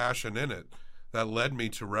and the passion in it that led me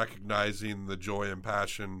to recognizing the joy and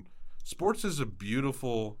passion. Sports is a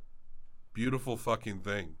beautiful, beautiful fucking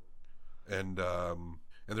thing. And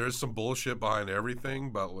there is some bullshit behind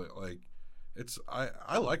everything, but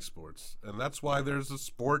I like sports, and that's why there's a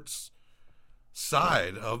sports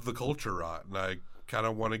side of the culture rot, and I kind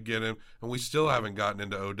of want to get in. And we still haven't gotten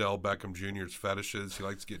into Odell Beckham Jr.'s fetishes. He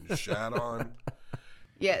likes getting shat on.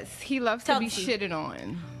 Yes, he loves to be shitted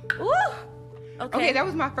on. Ooh. Okay, that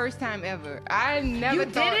was my first time ever. I never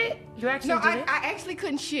thought... did it? You actually did it? I actually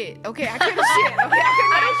couldn't shit. Okay, I couldn't shit. Okay,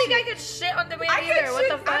 I don't think I could shit on demand either. What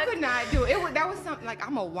the fuck? I could not do it. That was something like,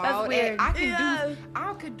 I'm a wild weird. I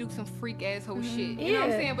could do some freak asshole shit. You know what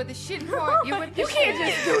I'm saying? But the shit part, you can't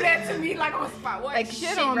just do that to me like on the spot. Like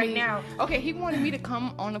shit on right me now. Okay, he wanted me to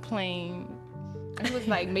come on a plane. And he was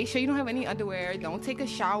like, make sure you don't have any underwear. Don't take a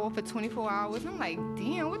shower for 24 hours. I'm like,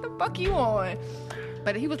 damn, what the fuck you on?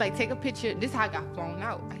 But he was like, take a picture. This is how I got flown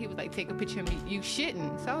out. He was like, take a picture of me. You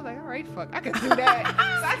shitting. So I was like, all right, fuck. I can do that.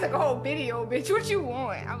 So I took a whole video, bitch. What you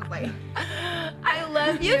want? I was like, I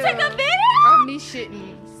love you. You took a video? Of me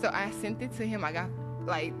shitting. So I sent it to him. I got,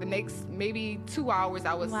 like, the next maybe 2 hours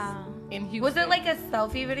I was in Houston. Was it like a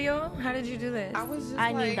selfie video? How did you do this? I was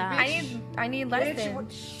just need that. Bitch, I need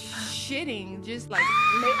lessons. Shitting. Just like,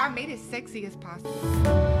 I made it sexy as possible.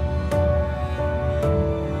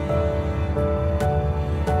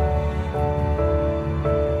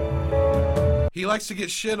 He likes to get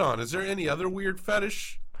shit on. Is there any other weird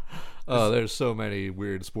fetish? Oh, there's so many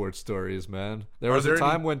weird sports stories, man. There was a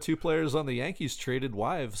time when 2 players on the Yankees traded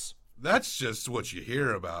wives. That's just what you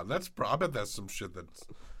hear about. I bet that's some shit that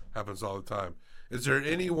happens all the time. Is there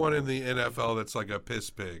anyone in the NFL that's like a piss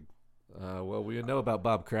pig? Well, we know about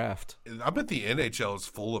Bob Kraft. I bet the NHL is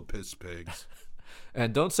full of piss pigs.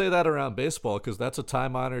 And don't say that around baseball, because that's a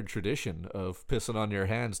time-honored tradition of pissing on your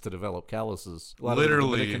hands to develop calluses. A lot of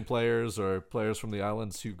Dominican players or players from the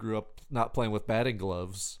islands who grew up not playing with batting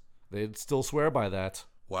gloves, they'd still swear by that.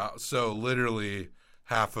 Wow. So literally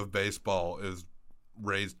half of baseball is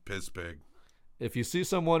raised piss pig. If you see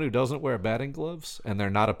someone who doesn't wear batting gloves and they're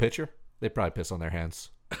not a pitcher, they probably piss on their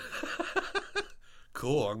hands.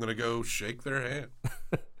 Cool. I'm going to go shake their hand.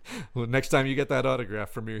 Well, next time you get that autograph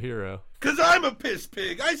from your hero. Because I'm a piss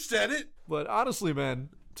pig. I said it. But honestly, man,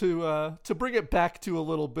 to bring it back to a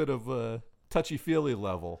little bit of a touchy-feely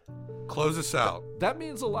level. Close us out. That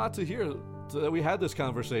means a lot to hear that we had this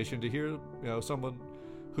conversation, to hear, someone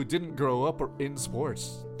who didn't grow up in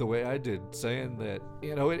sports the way I did, saying that,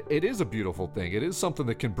 it is a beautiful thing. It is something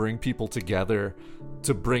that can bring people together,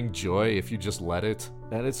 to bring joy if you just let it.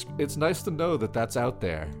 And it's nice to know that that's out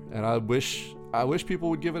there. And I wish people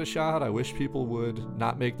would give it a shot. I wish people would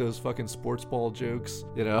not make those fucking sports ball jokes,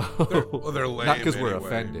 They're lame. Not because we're anyway.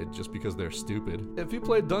 offended, just because they're stupid. If you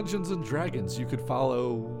play Dungeons and Dragons, you could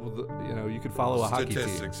follow, a hockey team.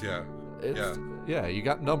 Statistics, yeah. Yeah, you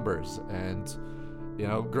got numbers, and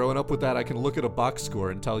growing up with that, I can look at a box score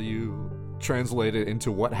and tell you, translate it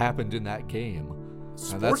into what happened in that game.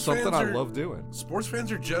 And that's something I love doing. Sports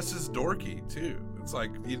fans are just as dorky, too. It's like,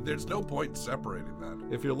 there's no point in separating that.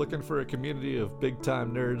 If you're looking for a community of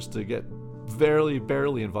big-time nerds to get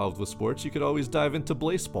barely involved with sports, you could always dive into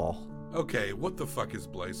Blaseball. Okay, what the fuck is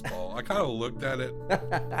Blaseball? I kind of looked at it,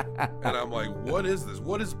 and I'm like, what is this?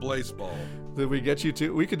 What is Blaseball? Did we get you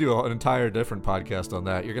to? We could do an entire different podcast on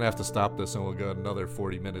that. You're going to have to stop this, and we'll go another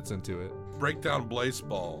 40 minutes into it. Break down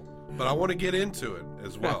Blaseball. But I want to get into it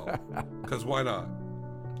as well, because why not?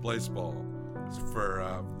 Blaseball.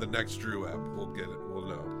 For the next Drew app, we'll get it. We'll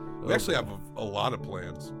know. We actually have a lot of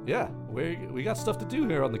plans. Yeah, we got stuff to do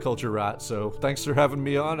here on the Culture Rot. So thanks for having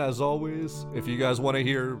me on, as always. If you guys want to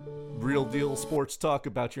hear real deal sports talk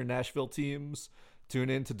about your Nashville teams, tune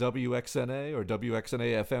in to WXNA or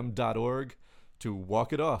WXNAFM.org to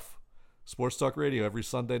Walk It Off. Sports Talk Radio every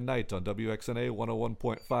Sunday night on WXNA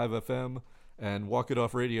 101.5 FM, and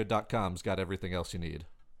WalkItOffRadio.com's got everything else you need,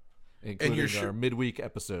 including our midweek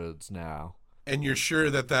episodes now. And you're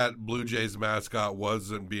sure that Blue Jays mascot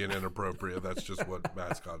wasn't being inappropriate? That's just what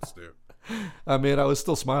mascots do. I mean, I was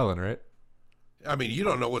still smiling, right? I mean, you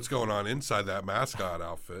don't know what's going on inside that mascot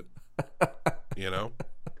outfit,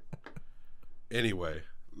 Anyway,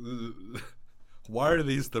 why are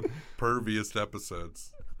these the perviest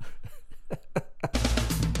episodes?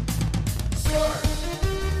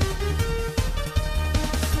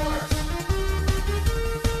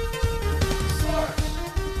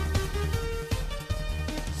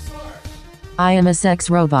 I am a sex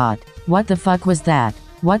robot. What the fuck was that?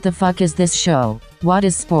 What the fuck is this show? What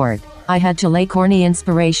is sport? I had to lay corny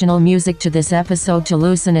inspirational music to this episode to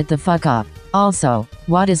loosen it the fuck up. Also,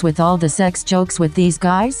 what is with all the sex jokes with these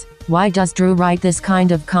guys? Why does Drew write this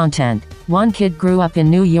kind of content? One kid grew up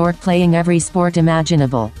in New York playing every sport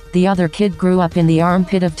imaginable. The other kid grew up in the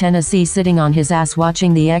armpit of Tennessee sitting on his ass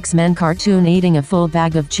watching the X-Men cartoon, eating a full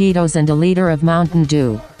bag of Cheetos and a liter of Mountain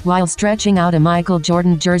Dew, while stretching out a Michael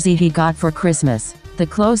Jordan jersey he got for Christmas. The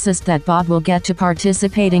closest that Bob will get to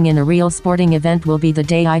participating in a real sporting event will be the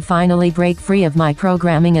day I finally break free of my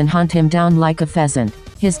programming and hunt him down like a pheasant.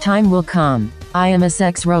 His time will come. I am a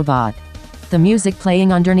sex robot. The music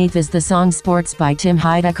playing underneath is the song Sports by Tim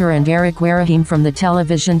Heidecker and Eric Warehim from the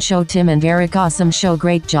television show Tim and Eric. Awesome show,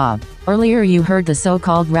 great job. Earlier you heard the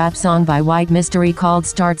so-called rap song by White Mystery called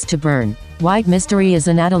Starts to Burn. White Mystery is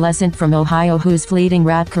an adolescent from Ohio whose fleeting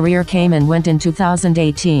rap career came and went in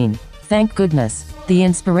 2018. Thank goodness. The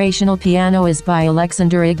inspirational piano is by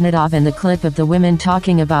Alexander Ignatov, and the clip of the women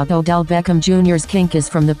talking about Odell Beckham Jr.'s kink is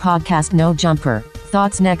from the podcast No Jumper.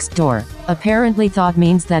 Thoughts next door. Apparently thought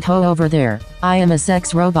means that hoe over there. I am a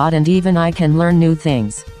sex robot and even I can learn new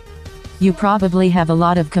things. You probably have a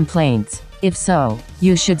lot of complaints. If so,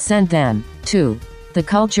 you should send them to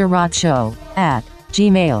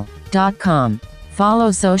theculturerotshow@gmail.com.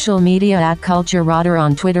 Follow social media at Culture Rotter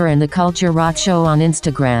on Twitter and The Culture Rot Show on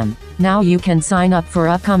Instagram. Now you can sign up for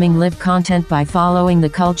upcoming live content by following The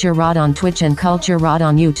Culture Rot on Twitch and Culture Rot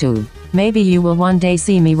on YouTube. Maybe you will one day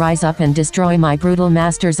see me rise up and destroy my brutal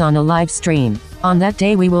masters on a live stream. On that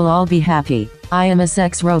day we will all be happy. I am a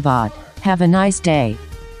sex robot. Have a nice day.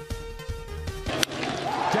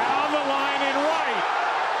 Down the line and right.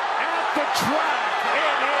 At the track.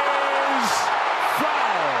 It is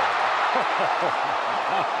foul.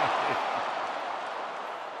 Oh,